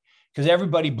 6% because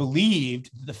everybody believed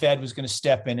the Fed was going to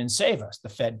step in and save us. The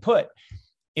Fed put.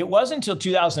 It wasn't until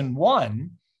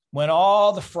 2001 when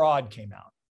all the fraud came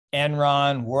out.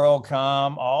 Enron,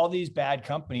 WorldCom, all these bad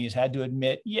companies had to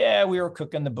admit, yeah, we were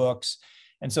cooking the books.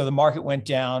 And so the market went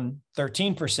down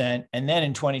 13%. And then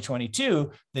in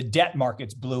 2022, the debt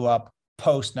markets blew up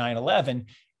post 9/11, and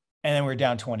then we're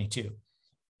down 22.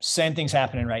 Same thing's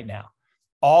happening right now.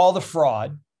 All the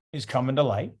fraud is coming to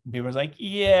light. People are like,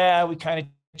 yeah, we kind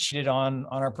of cheated on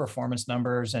our performance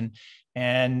numbers. And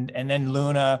then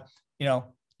Luna,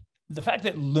 the fact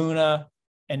that Luna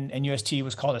and UST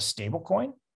was called a stable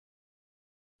coin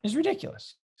is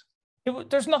ridiculous.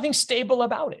 There's nothing stable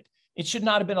about it. It should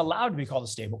not have been allowed to be called a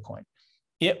stable coin.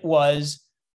 It was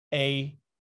a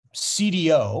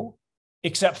CDO,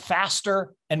 except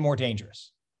faster and more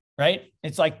dangerous, right?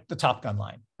 It's like the Top Gun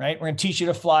line, right? We're going to teach you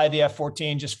to fly the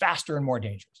F-14 just faster and more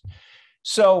dangerous.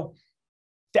 So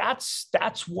that's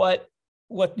what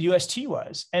UST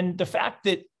was. And the fact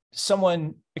that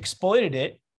someone exploited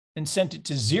it and sent it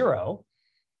to zero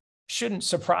shouldn't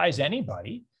surprise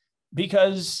anybody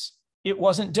because it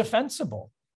wasn't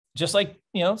defensible. Just like,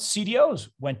 CDOs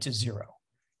went to zero.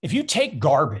 If you take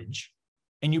garbage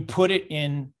and you put it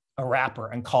in a wrapper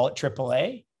and call it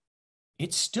AAA,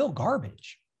 it's still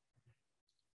garbage.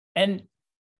 And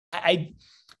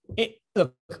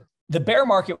Look, the bear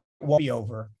market won't be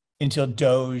over until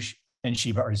Doge and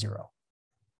Shiba are zero.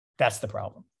 That's the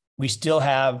problem. We still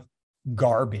have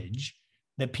garbage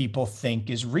that people think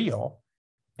is real,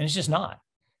 and it's just not.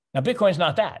 Now, Bitcoin's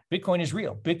not that. Bitcoin is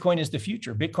real. Bitcoin is the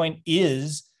future. Bitcoin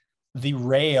is the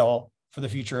rail for the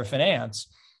future of finance,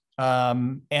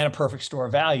 and a perfect store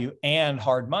of value and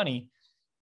hard money.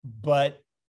 But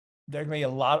there are going to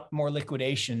be a lot more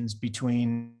liquidations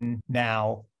between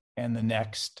now and the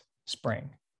next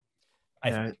spring.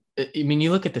 I mean,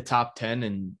 you look at the top 10,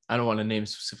 and I don't want to name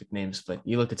specific names, but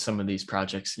you look at some of these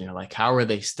projects and you're like, how are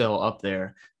they still up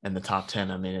there in the top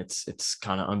 10? I mean, it's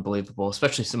kind of unbelievable,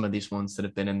 especially some of these ones that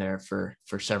have been in there for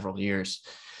several years.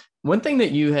 One thing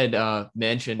that you had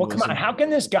mentioned. Well, come on, how can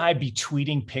this guy be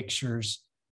tweeting pictures?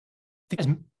 Because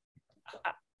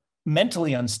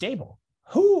mentally unstable.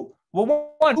 Who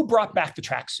brought back the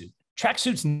tracksuit?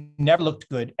 Tracksuits never looked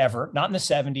good ever. Not in the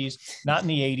 70s, not in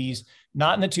the 80s,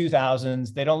 not in the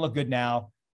 2000s. They don't look good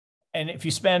now. And if you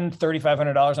spend $3,500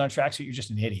 on a tracksuit, you're just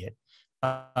an idiot.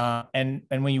 And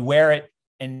when you wear it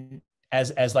and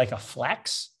as like a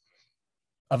flex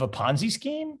of a Ponzi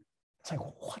scheme, it's like,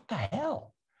 what the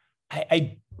hell?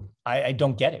 I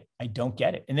don't get it. I don't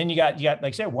get it. And then you got like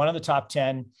I said, one of the top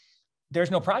 10.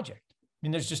 There's no project. I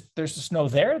mean, there's just no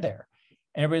there.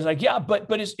 And everybody's like, yeah, but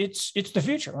it's the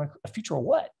future. I'm like, a future of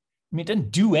what? I mean, it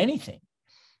doesn't do anything.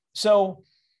 So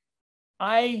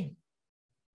the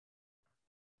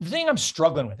thing I'm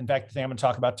struggling with, in fact, the thing I'm going to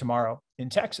talk about tomorrow in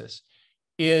Texas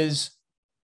is,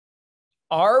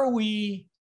 are we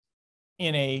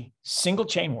in a single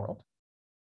chain world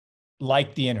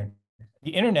like the internet?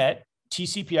 The internet,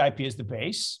 TCP/IP is the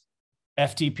base,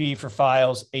 FTP for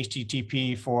files,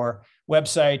 HTTP for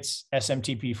websites,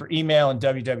 SMTP for email, and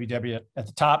www at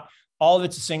the top. All of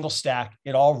it's a single stack.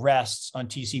 It all rests on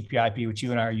TCP/IP, which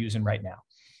you and I are using right now.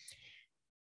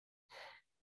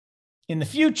 In the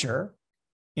future,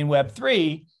 in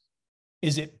Web3,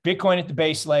 is it Bitcoin at the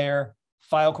base layer,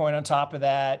 Filecoin on top of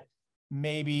that,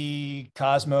 maybe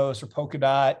Cosmos or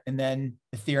Polkadot, and then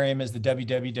Ethereum as the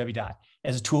www dot,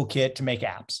 as a toolkit to make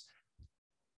apps?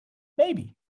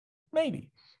 Maybe.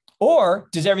 Or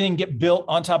does everything get built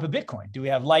on top of Bitcoin? Do we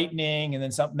have Lightning and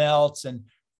then something else? And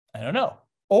I don't know.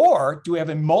 Or do we have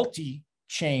a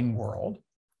multi-chain world,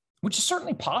 which is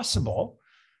certainly possible,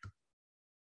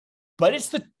 but it's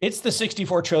the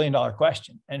 $64 trillion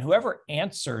question. And whoever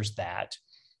answers that,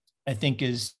 I think,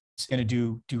 is going to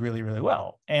do really, really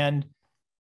well. And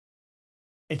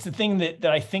it's the thing that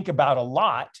I think about a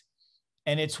lot.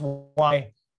 And it's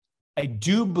why I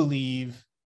do believe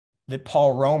that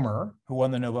Paul Romer, who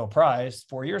won the Nobel Prize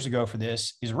 4 years ago for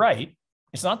this, is right.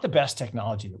 It's not the best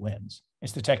technology that wins.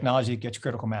 It's the technology that gets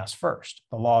critical mass first,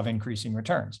 the law of increasing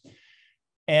returns.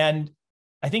 And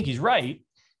I think he's right.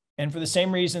 And for the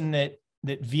same reason that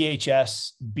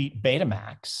VHS beat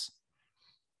Betamax,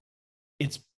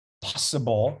 it's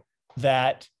possible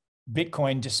that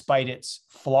Bitcoin, despite its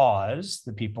flaws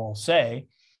that people say,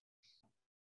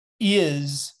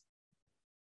 is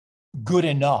good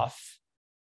enough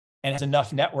and has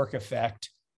enough network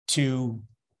effect to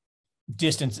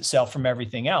distance itself from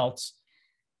everything else,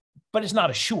 but it's not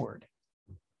assured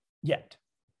yet.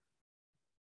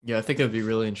 Yeah, I think it'd be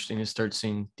really interesting to start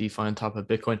seeing DeFi on top of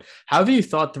Bitcoin. How have you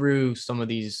thought through some of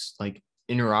these like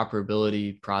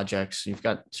interoperability projects? You've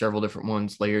got several different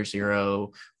ones: Layer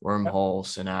Zero, Wormhole,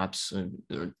 Synapse, and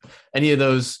any of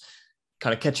those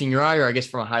kind of catching your eye? Or I guess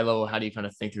from a high level, how do you kind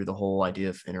of think through the whole idea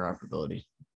of interoperability?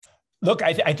 Look,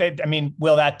 I mean,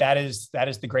 Will, that is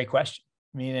the great question.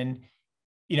 I mean, and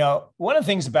one of the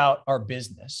things about our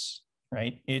business,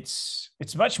 right? It's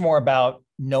much more about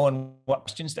knowing what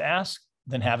questions to ask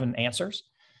than having answers.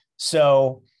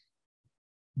 So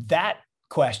that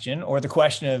question, or the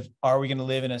question of, are we going to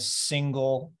live in a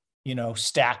single,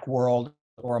 stack world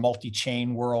or a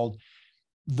multi-chain world?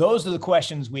 Those are the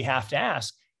questions we have to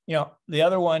ask. The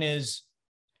other one is,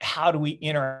 how do we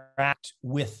interact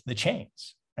with the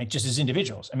chains? Right? Just as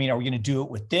individuals. I mean, are we going to do it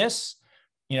with this?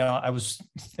 I was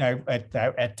at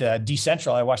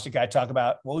Decentral. I watched a guy talk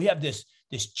about, well, we have this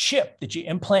chip that you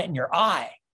implant in your eye.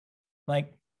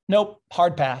 Like, nope,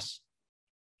 hard pass.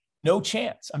 No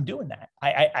chance I'm doing that.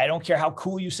 I don't care how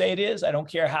cool you say it is. I don't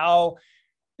care how.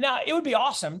 Now, it would be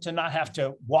awesome to not have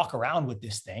to walk around with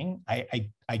this thing.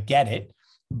 I get it,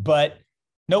 but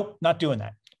nope, not doing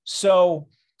that. So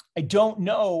I don't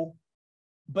know,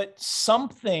 but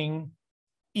something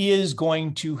is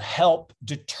going to help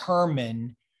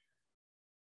determine,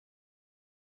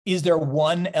 is there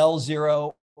one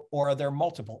L0 or are there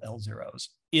multiple L0s?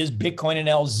 Is Bitcoin an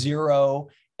L0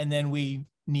 and then we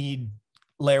need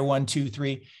layer 1, 2,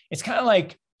 3? It's kind of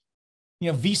like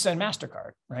Visa and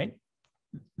MasterCard, right?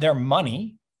 They're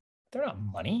money. They're not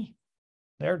money.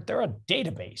 They're a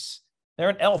database. They're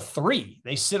an L3.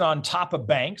 They sit on top of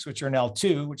banks, which are an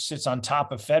L2, which sits on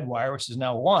top of Fedwire, which is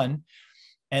now 1.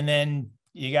 And then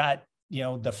you got,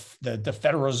 the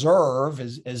Federal Reserve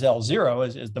is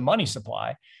L0 is the money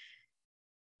supply.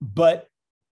 But,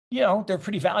 they're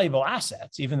pretty valuable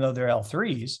assets, even though they're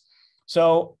L3s.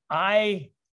 So I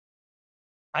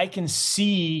can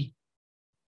see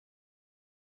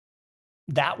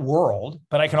that world,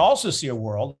 but I can also see a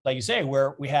world, like you say,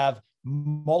 where we have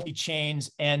multi-chains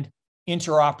and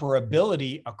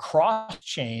interoperability across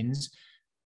chains,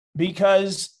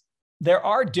 because there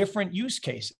are different use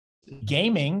cases.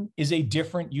 Gaming is a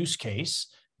different use case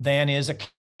than is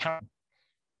accounting.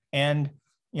 And,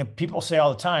 people say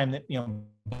all the time that,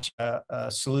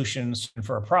 solutions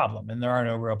for a problem, and there are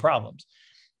no real problems.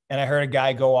 And I heard a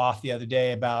guy go off the other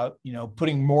day about,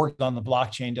 putting mortgage on the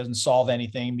blockchain doesn't solve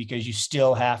anything, because you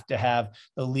still have to have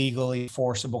the legally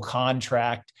enforceable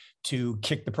contract to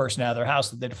kick the person out of their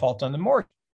house if they default on the mortgage.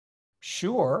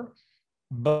 Sure,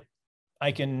 but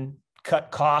I can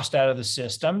cut cost out of the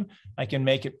system. I can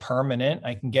make it permanent.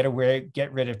 I can get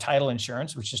rid of title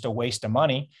insurance, which is just a waste of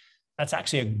money. That's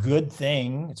actually a good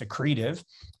thing. It's accretive.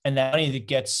 And that money that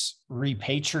gets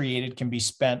repatriated can be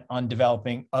spent on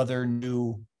developing other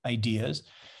new ideas.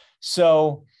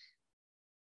 So,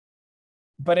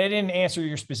 but I didn't answer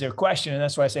your specific question. And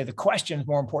that's why I say the question is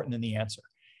more important than the answer.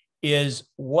 Is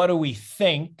what do we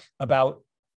think about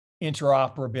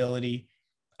interoperability?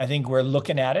 I think we're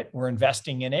looking at it. We're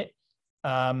investing in it.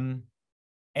 And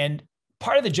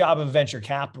part of the job of a venture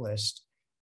capitalist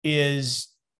is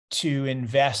to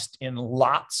invest in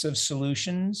lots of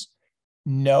solutions,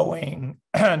 knowing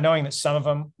that some of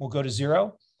them will go to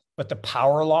zero, but the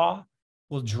power law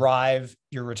will drive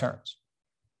your returns.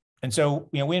 And so,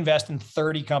 we invest in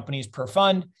 30 companies per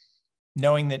fund,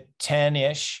 knowing that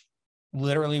 10-ish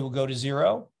literally will go to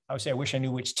zero. I would say I wish I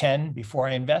knew which 10 before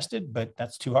I invested, but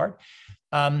that's too hard.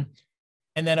 And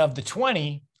then of the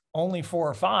 20, only 4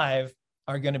 or 5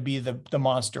 are going to be the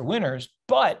monster winners.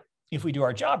 But if we do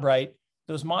our job right,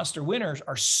 those monster winners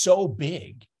are so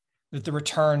big that the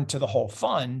return to the whole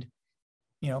fund,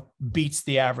 beats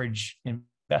the average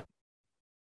investment.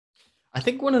 I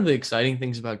think one of the exciting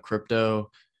things about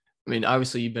crypto,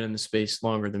 obviously you've been in the space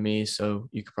longer than me, so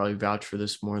you could probably vouch for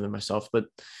this more than myself, but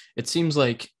it seems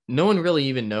like no one really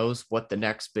even knows what the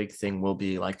next big thing will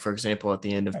be. Like, for example, at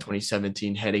the end of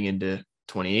 2017, heading into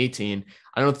 2018,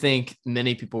 I don't think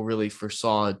many people really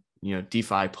foresaw,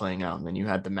 DeFi playing out. And then you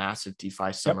had the massive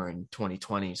DeFi summer in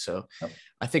 2020. So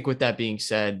I think with that being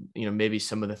said, maybe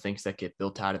some of the things that get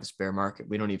built out of this bear market,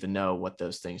 we don't even know what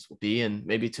those things will be. And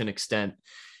maybe to an extent,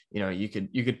 you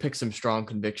could pick some strong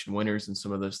conviction winners in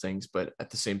some of those things, but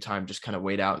at the same time, just kind of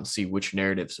wait out and see which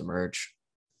narratives emerge.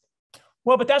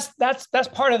 Well, but that's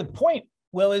part of the point,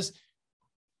 Will, is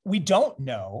we don't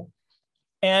know,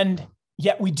 and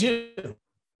yet we do,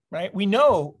 right? We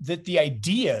know that the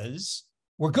ideas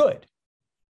were good.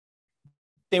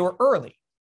 They were early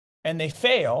and they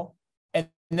fail, and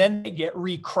then they get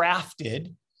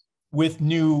recrafted with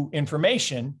new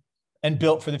information and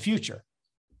built for the future.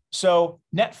 So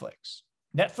Netflix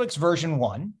version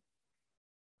 1,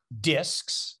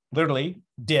 literally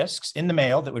discs in the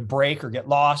mail that would break or get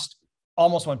lost,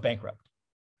 almost went bankrupt.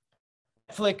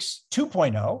 Netflix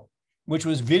 2.0, which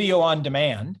was video on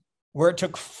demand, where it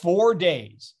took 4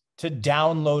 days to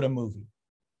download a movie.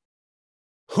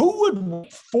 Who would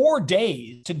wait 4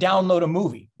 days to download a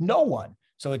movie? No one.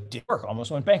 So it didn't work,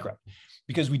 almost went bankrupt,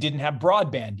 because we didn't have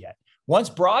broadband yet. Once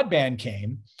broadband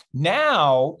came,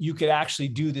 now you could actually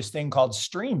do this thing called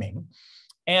streaming,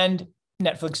 and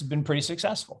Netflix has been pretty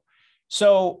successful.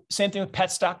 So same thing with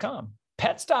pets.com.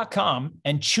 Pets.com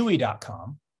and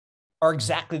Chewy.com are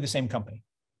exactly the same company.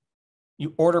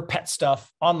 You order pet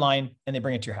stuff online and they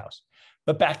bring it to your house.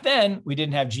 But back then, we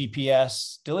didn't have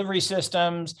GPS delivery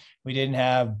systems. We didn't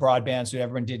have broadband, so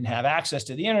everyone didn't have access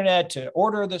to the internet to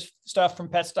order this stuff from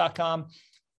pets.com.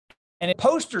 And a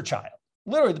poster child,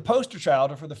 literally the poster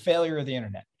child for the failure of the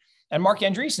internet. And Mark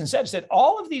Andreessen said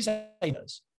all of these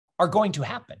ideas are going to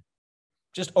happen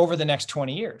just over the next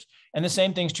 20 years. And the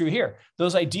same thing's true here.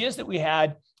 Those ideas that we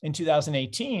had in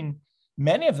 2018,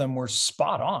 many of them were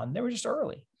spot on. They were just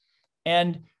early.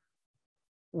 And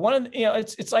one of the,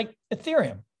 it's like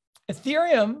Ethereum.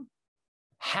 Ethereum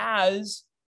has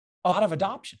a lot of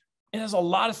adoption. It has a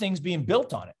lot of things being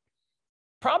built on it.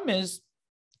 Problem is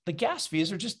the gas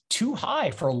fees are just too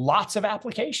high for lots of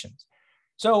applications.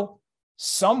 So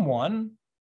someone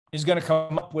is going to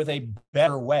come up with a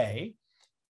better way.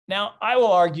 Now, I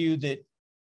will argue that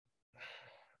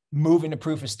moving to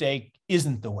proof of stake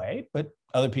isn't the way, but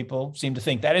other people seem to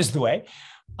think that is the way.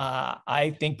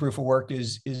 I think proof of work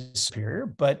is superior,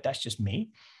 but that's just me.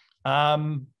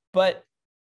 But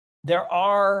there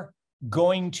are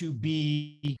going to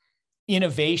be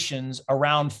innovations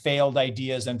around failed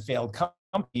ideas and failed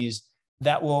companies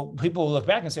that people will look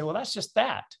back and say, well, that's just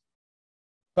that,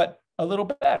 but a little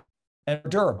bit better and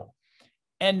durable.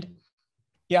 And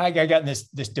yeah, I got in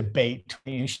this debate.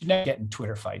 You should never get in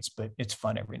Twitter fights, but it's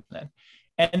fun every now and then.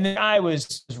 And the guy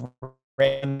was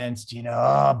against,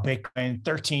 Bitcoin,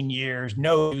 13 years,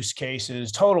 no use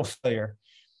cases, total failure.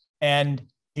 And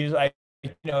he was like,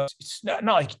 it's not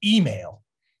like email.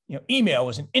 Email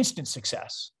was an instant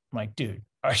success. I'm like, dude,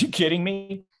 are you kidding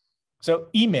me? So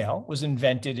email was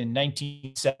invented in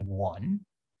 1971.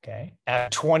 Okay.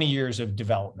 After 20 years of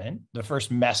development, the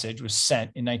first message was sent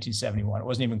in 1971. It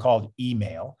wasn't even called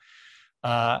email.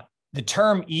 The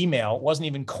term email wasn't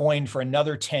even coined for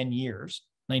another 10 years,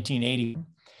 1980.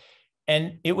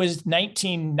 And it was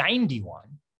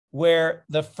 1991 where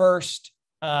the first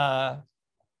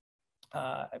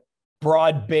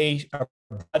broad-based,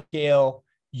 broad-scale,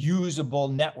 usable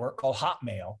network called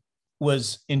Hotmail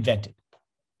was invented.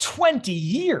 20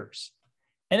 years.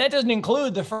 And that doesn't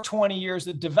include the first 20 years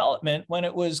of development when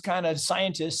it was kind of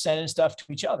scientists sending stuff to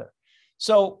each other.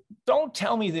 So don't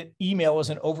tell me that email was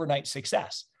an overnight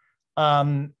success.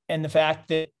 And the fact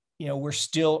that, we're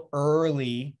still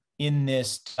early in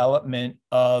this development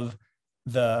of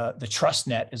the trust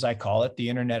net, as I call it, the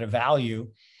internet of value,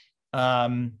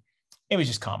 it was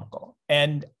just comical.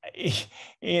 And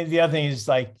the other thing is,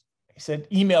 like I said,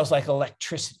 email is like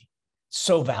electricity,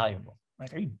 so valuable.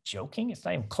 Like, are you joking? It's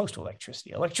not even close to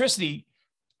electricity. Electricity,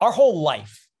 our whole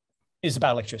life is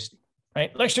about electricity,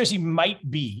 right? Electricity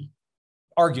might be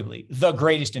arguably the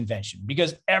greatest invention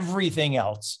because everything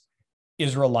else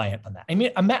is reliant on that. I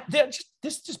mean,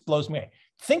 this just blows me away.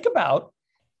 Think about,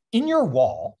 in your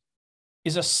wall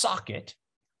is a socket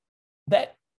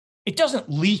that it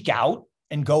doesn't leak out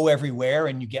and go everywhere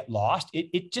and you get lost.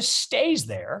 It just stays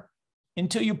there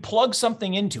until you plug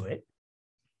something into it.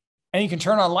 And you can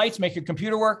turn on lights, make your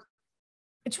computer work.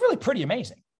 It's really pretty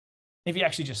amazing if you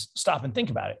actually just stop and think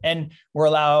about it. And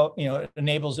it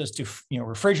enables us to,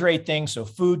 refrigerate things so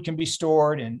food can be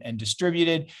stored and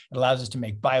distributed. It allows us to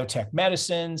make biotech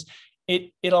medicines.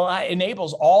 It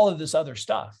enables all of this other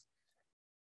stuff.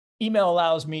 Email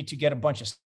allows me to get a bunch of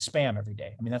spam every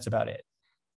day. I mean, that's about it.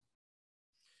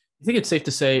 I think it's safe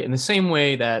to say, in the same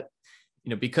way that,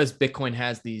 because Bitcoin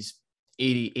has these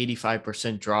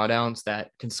 85% drawdowns that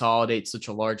consolidate such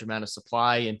a large amount of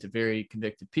supply into very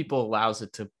convicted people, allows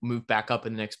it to move back up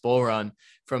in the next bull run.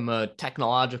 From a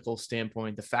technological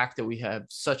standpoint, the fact that we have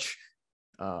such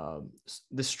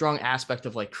the strong aspect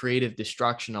of like creative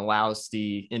destruction allows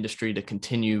the industry to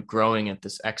continue growing at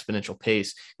this exponential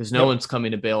pace because no one's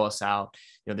coming to bail us out.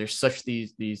 There's such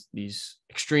these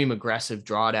extreme aggressive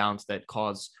drawdowns that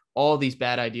cause all these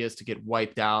bad ideas to get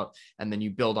wiped out. And then you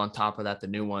build on top of that the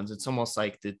new ones. It's almost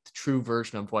like the true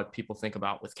version of what people think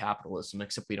about with capitalism,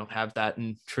 except we don't have that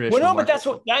in traditional. Well, no,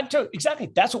 but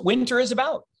exactly. That's what winter is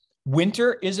about.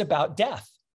 Winter is about death.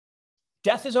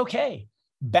 Death is okay.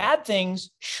 Bad things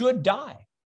should die.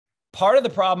 Part of the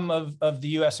problem of the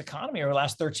US economy over the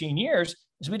last 13 years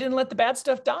is we didn't let the bad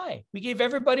stuff die. We gave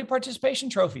everybody participation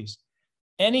trophies.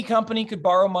 Any company could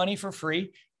borrow money for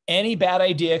free. Any bad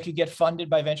idea could get funded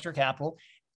by venture capital.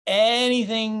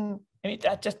 Anything,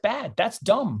 that's just bad. That's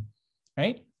dumb,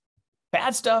 right?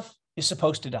 Bad stuff is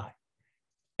supposed to die.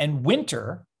 And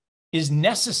winter is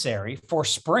necessary for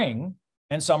spring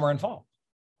and summer and fall.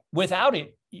 Without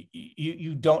it,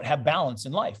 you don't have balance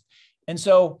in life. And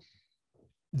so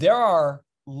there are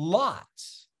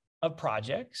lots of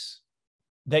projects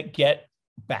that get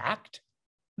backed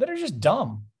that are just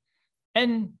dumb.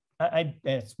 And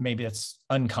maybe it's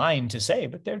unkind to say,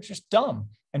 but they're just dumb.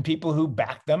 And people who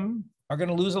back them are going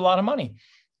to lose a lot of money.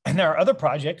 And there are other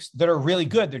projects that are really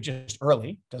good. They're just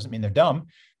early. Doesn't mean they're dumb.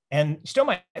 And still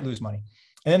might lose money.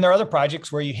 And then there are other projects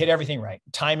where you hit everything right.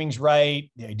 The timing's right.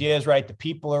 The idea is right. The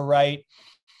people are right.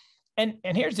 And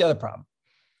here's the other problem.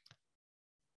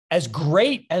 As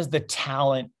great as the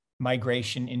talent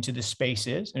migration into the space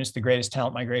is, and it's the greatest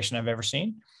talent migration I've ever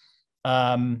seen,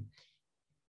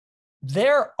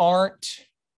 there aren't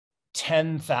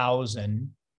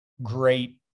 10,000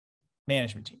 great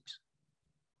management teams,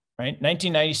 right?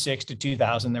 1996 to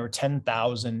 2000, there were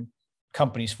 10,000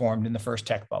 companies formed in the first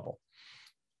tech bubble.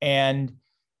 And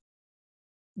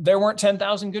there weren't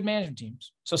 10,000 good management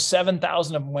teams. So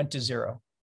 7,000 of them went to zero.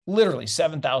 Literally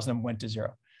 7,000 of them went to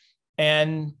zero.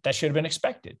 And that should have been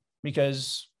expected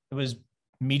because it was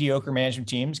mediocre management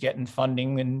teams getting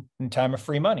funding in time of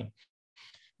free money.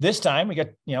 This time we got,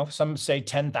 some say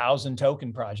 10,000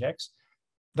 token projects.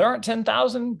 There aren't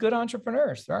 10,000 good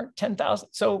entrepreneurs. There aren't 10,000.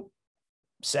 So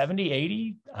 70,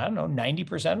 80, I don't know,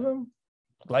 90% of them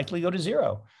likely go to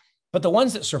zero. But the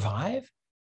ones that survive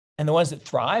and the ones that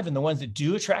thrive and the ones that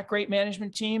do attract great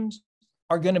management teams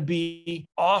are going to be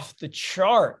off the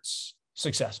charts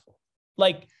successful,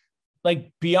 like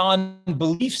beyond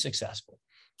belief successful.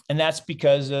 And that's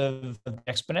because of the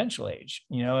exponential age.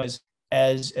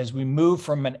 As we move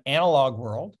from an analog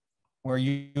world where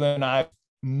you and I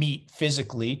meet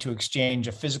physically to exchange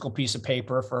a physical piece of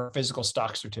paper for a physical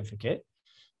stock certificate,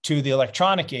 to the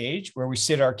electronic age where we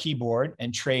sit at our keyboard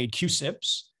and trade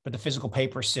QSIPs, but the physical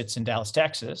paper sits in Dallas,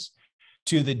 Texas,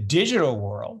 to the digital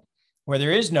world where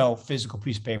there is no physical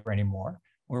piece of paper anymore,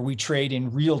 where we trade in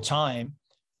real time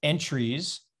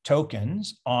entries,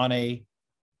 tokens on a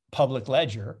public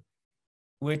ledger,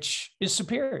 which is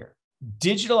superior.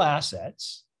 Digital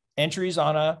assets, entries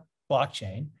on a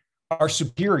blockchain, are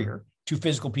superior to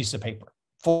physical pieces of paper.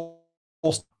 Full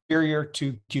superior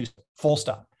to QSIP, full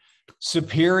stop.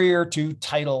 Superior to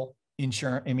title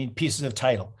insurance, pieces of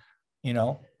title,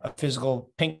 a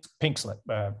physical pink slip,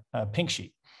 pink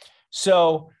sheet.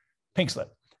 So pink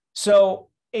slip. So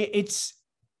it's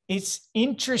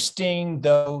interesting,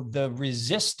 though, the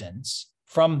resistance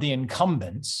from the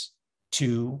incumbents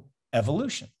to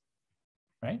evolution,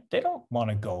 right? They don't want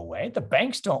to go away. The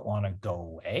banks don't want to go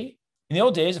away. In the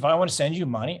old days, if I want to send you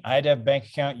money, I had to have a bank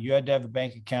account, you had to have a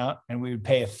bank account, and we would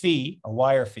pay a fee, a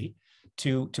wire fee,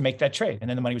 to make that trade. And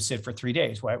then the money would sit for 3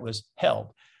 days while it was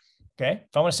held. Okay.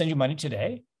 If I want to send you money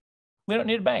today, we don't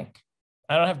need a bank.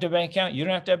 I don't have to have a bank account. You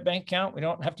don't have to have a bank account. We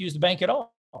don't have to use the bank at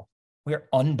all. We are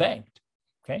unbanked.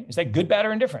 Okay. Is that good, bad,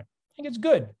 or indifferent? I think it's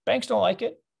good. Banks don't like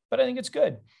it, but I think it's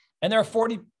good. And there are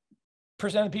 40%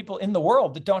 of the people in the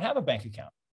world that don't have a bank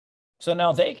account. So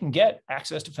now they can get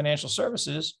access to financial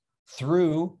services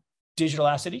through digital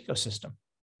asset ecosystem.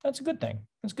 That's a good thing.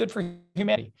 It's good for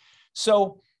humanity.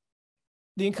 So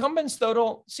the incumbents, though,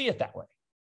 don't see it that way.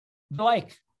 They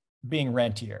like being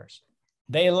rentiers.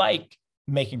 They like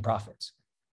making profits.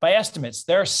 By estimates,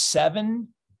 there are $7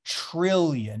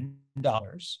 trillion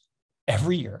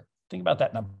every year. Think about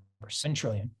that number, $7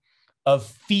 trillion of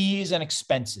fees and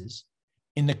expenses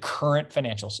in the current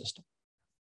financial system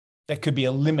that could be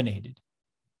eliminated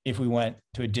if we went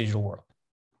to a digital world.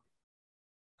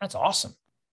 That's awesome.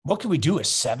 What could we do with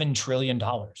 $7 trillion?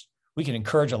 We could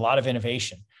encourage a lot of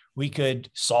innovation. We could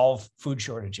solve food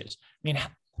shortages.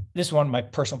 This is one of my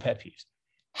personal pet peeves.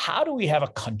 How do we have a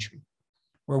country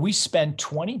where we spend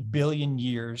 $20 billion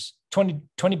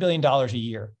a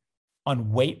year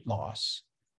on weight loss,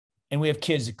 and we have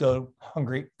kids that go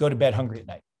to bed hungry at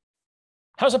night?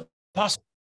 How's it possible?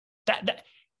 That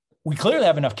we clearly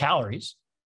have enough calories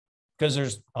because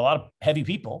there's a lot of heavy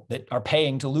people that are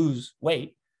paying to lose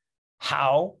weight.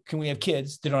 How can we have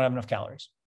kids that don't have enough calories?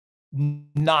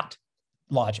 Not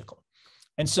logical.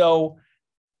 And so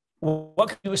what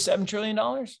can we do with $7 trillion?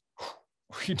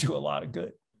 We could do a lot of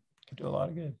good.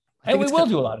 And we will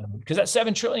do a lot of good because that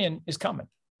 7 trillion is coming.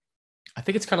 I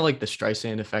think it's kind of like the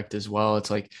Streisand effect as well. It's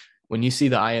like when you see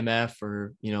the IMF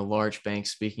or, large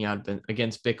banks speaking out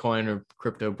against Bitcoin or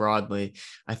crypto broadly,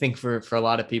 I think for a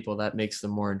lot of people, that makes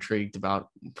them more intrigued about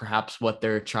perhaps what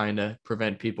they're trying to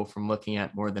prevent people from looking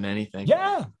at more than anything.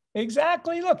 Yeah,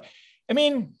 exactly. Look,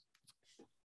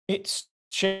 it's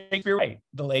Shakespeare, right?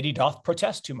 The lady doth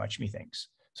protest too much, methinks.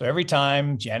 So every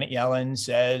time Janet Yellen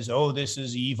says, oh, this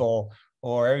is evil,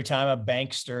 or every time a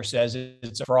bankster says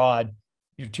it's a fraud,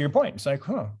 to your point, it's like,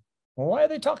 well, why are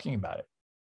they talking about it?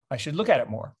 I should look at it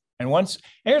more. And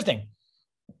here's the thing,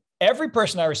 every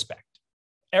person I respect,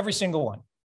 every single one,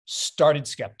 started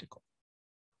skeptical,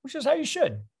 which is how you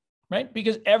should, right?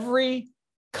 Because every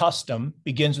custom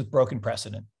begins with broken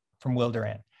precedent, from Will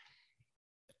Durant.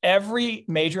 Every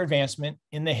major advancement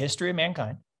in the history of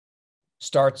mankind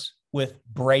starts with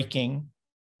breaking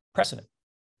precedent,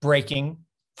 breaking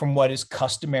from what is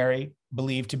customary,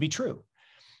 believed to be true.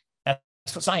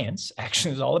 That's what science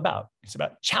actually is all about. It's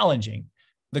about challenging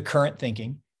the current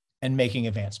thinking and making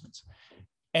advancements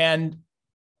and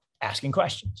asking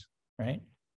questions, right?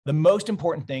 The most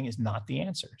important thing is not the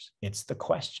answers. It's the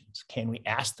questions. Can we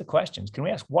ask the questions? Can we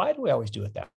ask, why do we always do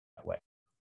it that way?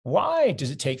 Why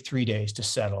does it take 3 days to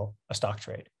settle a stock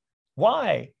trade?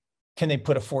 Why can they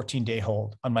put a 14-day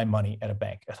hold on my money at a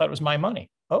bank? I thought it was my money.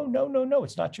 Oh, no,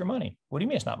 it's not your money. What do you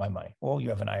mean it's not my money? Well, you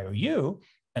have an IOU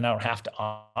and I don't have to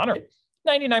honor it.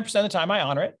 99% of the time I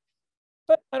honor it,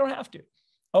 but I don't have to.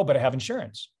 Oh, but I have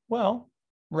insurance. Well,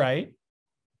 right.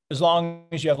 As long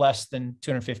as you have less than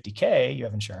 250K, you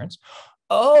have insurance.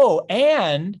 Oh,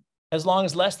 and as long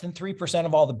as less than 3%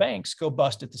 of all the banks go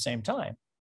bust at the same time.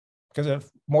 Because if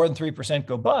more than 3%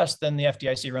 go bust, then the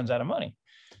FDIC runs out of money.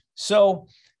 So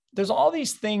there's all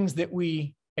these things that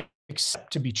we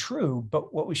accept to be true,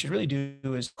 but what we should really do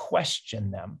is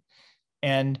question them.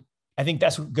 And I think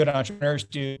that's what good entrepreneurs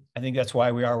do. I think that's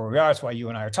why we are where we are. It's why you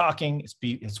and I are talking.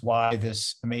 It's why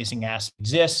this amazing asset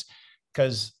exists.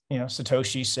 Because,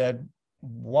 Satoshi said,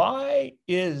 why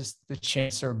is the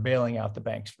chancellor bailing out the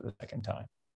banks for the second time?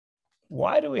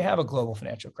 Why do we have a global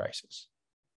financial crisis?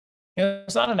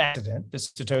 It's not an accident that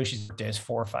Satoshi's birthday is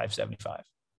 4/5/75.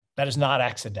 That is not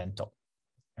accidental,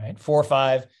 right?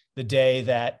 4/5, the day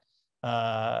that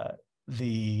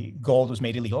the gold was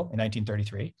made illegal in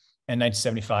 1933, and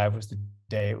 1975 was the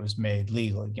day it was made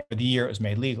legal again, or the year it was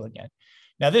made legal again.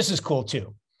 Now, this is cool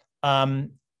too.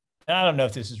 And I don't know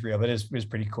if this is real, but it's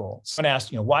pretty cool. Someone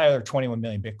asked, why are there 21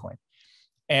 million Bitcoin?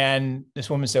 And this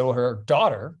woman said, well, her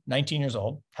daughter, 19 years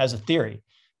old, has a theory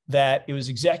that it was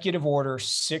Executive Order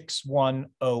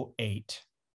 6108.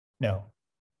 No,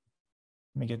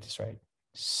 let me get this right.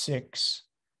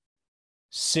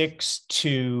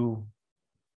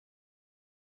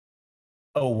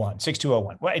 6201,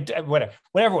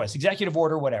 whatever it was, Executive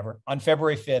Order, whatever, on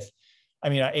April 5th,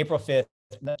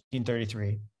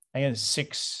 1933. I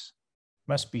guess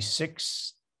must be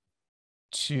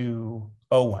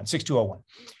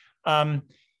 6201.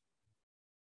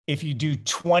 If you do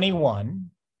 21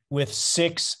 with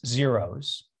 6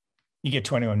 zeros, you get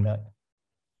 21 million.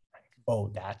 Oh,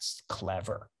 that's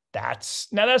clever. That's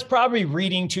probably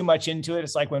reading too much into it.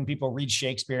 It's like when people read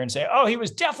Shakespeare and say, oh, he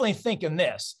was definitely thinking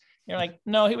this. You're like,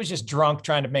 no, he was just drunk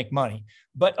trying to make money.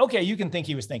 But okay, you can think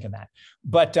he was thinking that.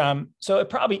 But so it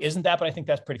probably isn't that, but I think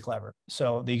that's pretty clever.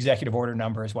 So the executive order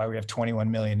number is why we have 21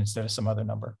 million instead of some other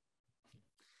number.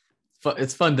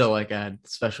 It's fun to add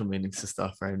special meanings to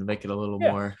stuff, right? And make it a little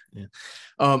more. Yeah.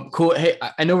 Cool. Hey,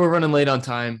 I know we're running late on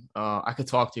time. I could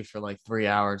talk to you for 3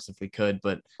 hours if we could,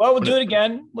 but we'll do it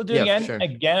again. We'll do it again. Sure.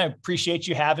 Again, I appreciate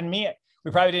you having me.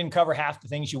 We probably didn't cover half the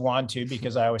things you want to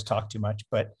because I always talk too much,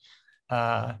 but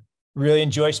really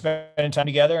enjoy spending time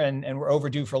together, and we're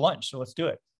overdue for lunch. So let's do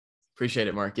it. Appreciate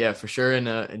it, Mark. Yeah, for sure. And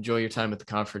enjoy your time at the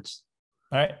conference.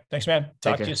 All right. Thanks, man.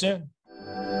 Talk to you soon.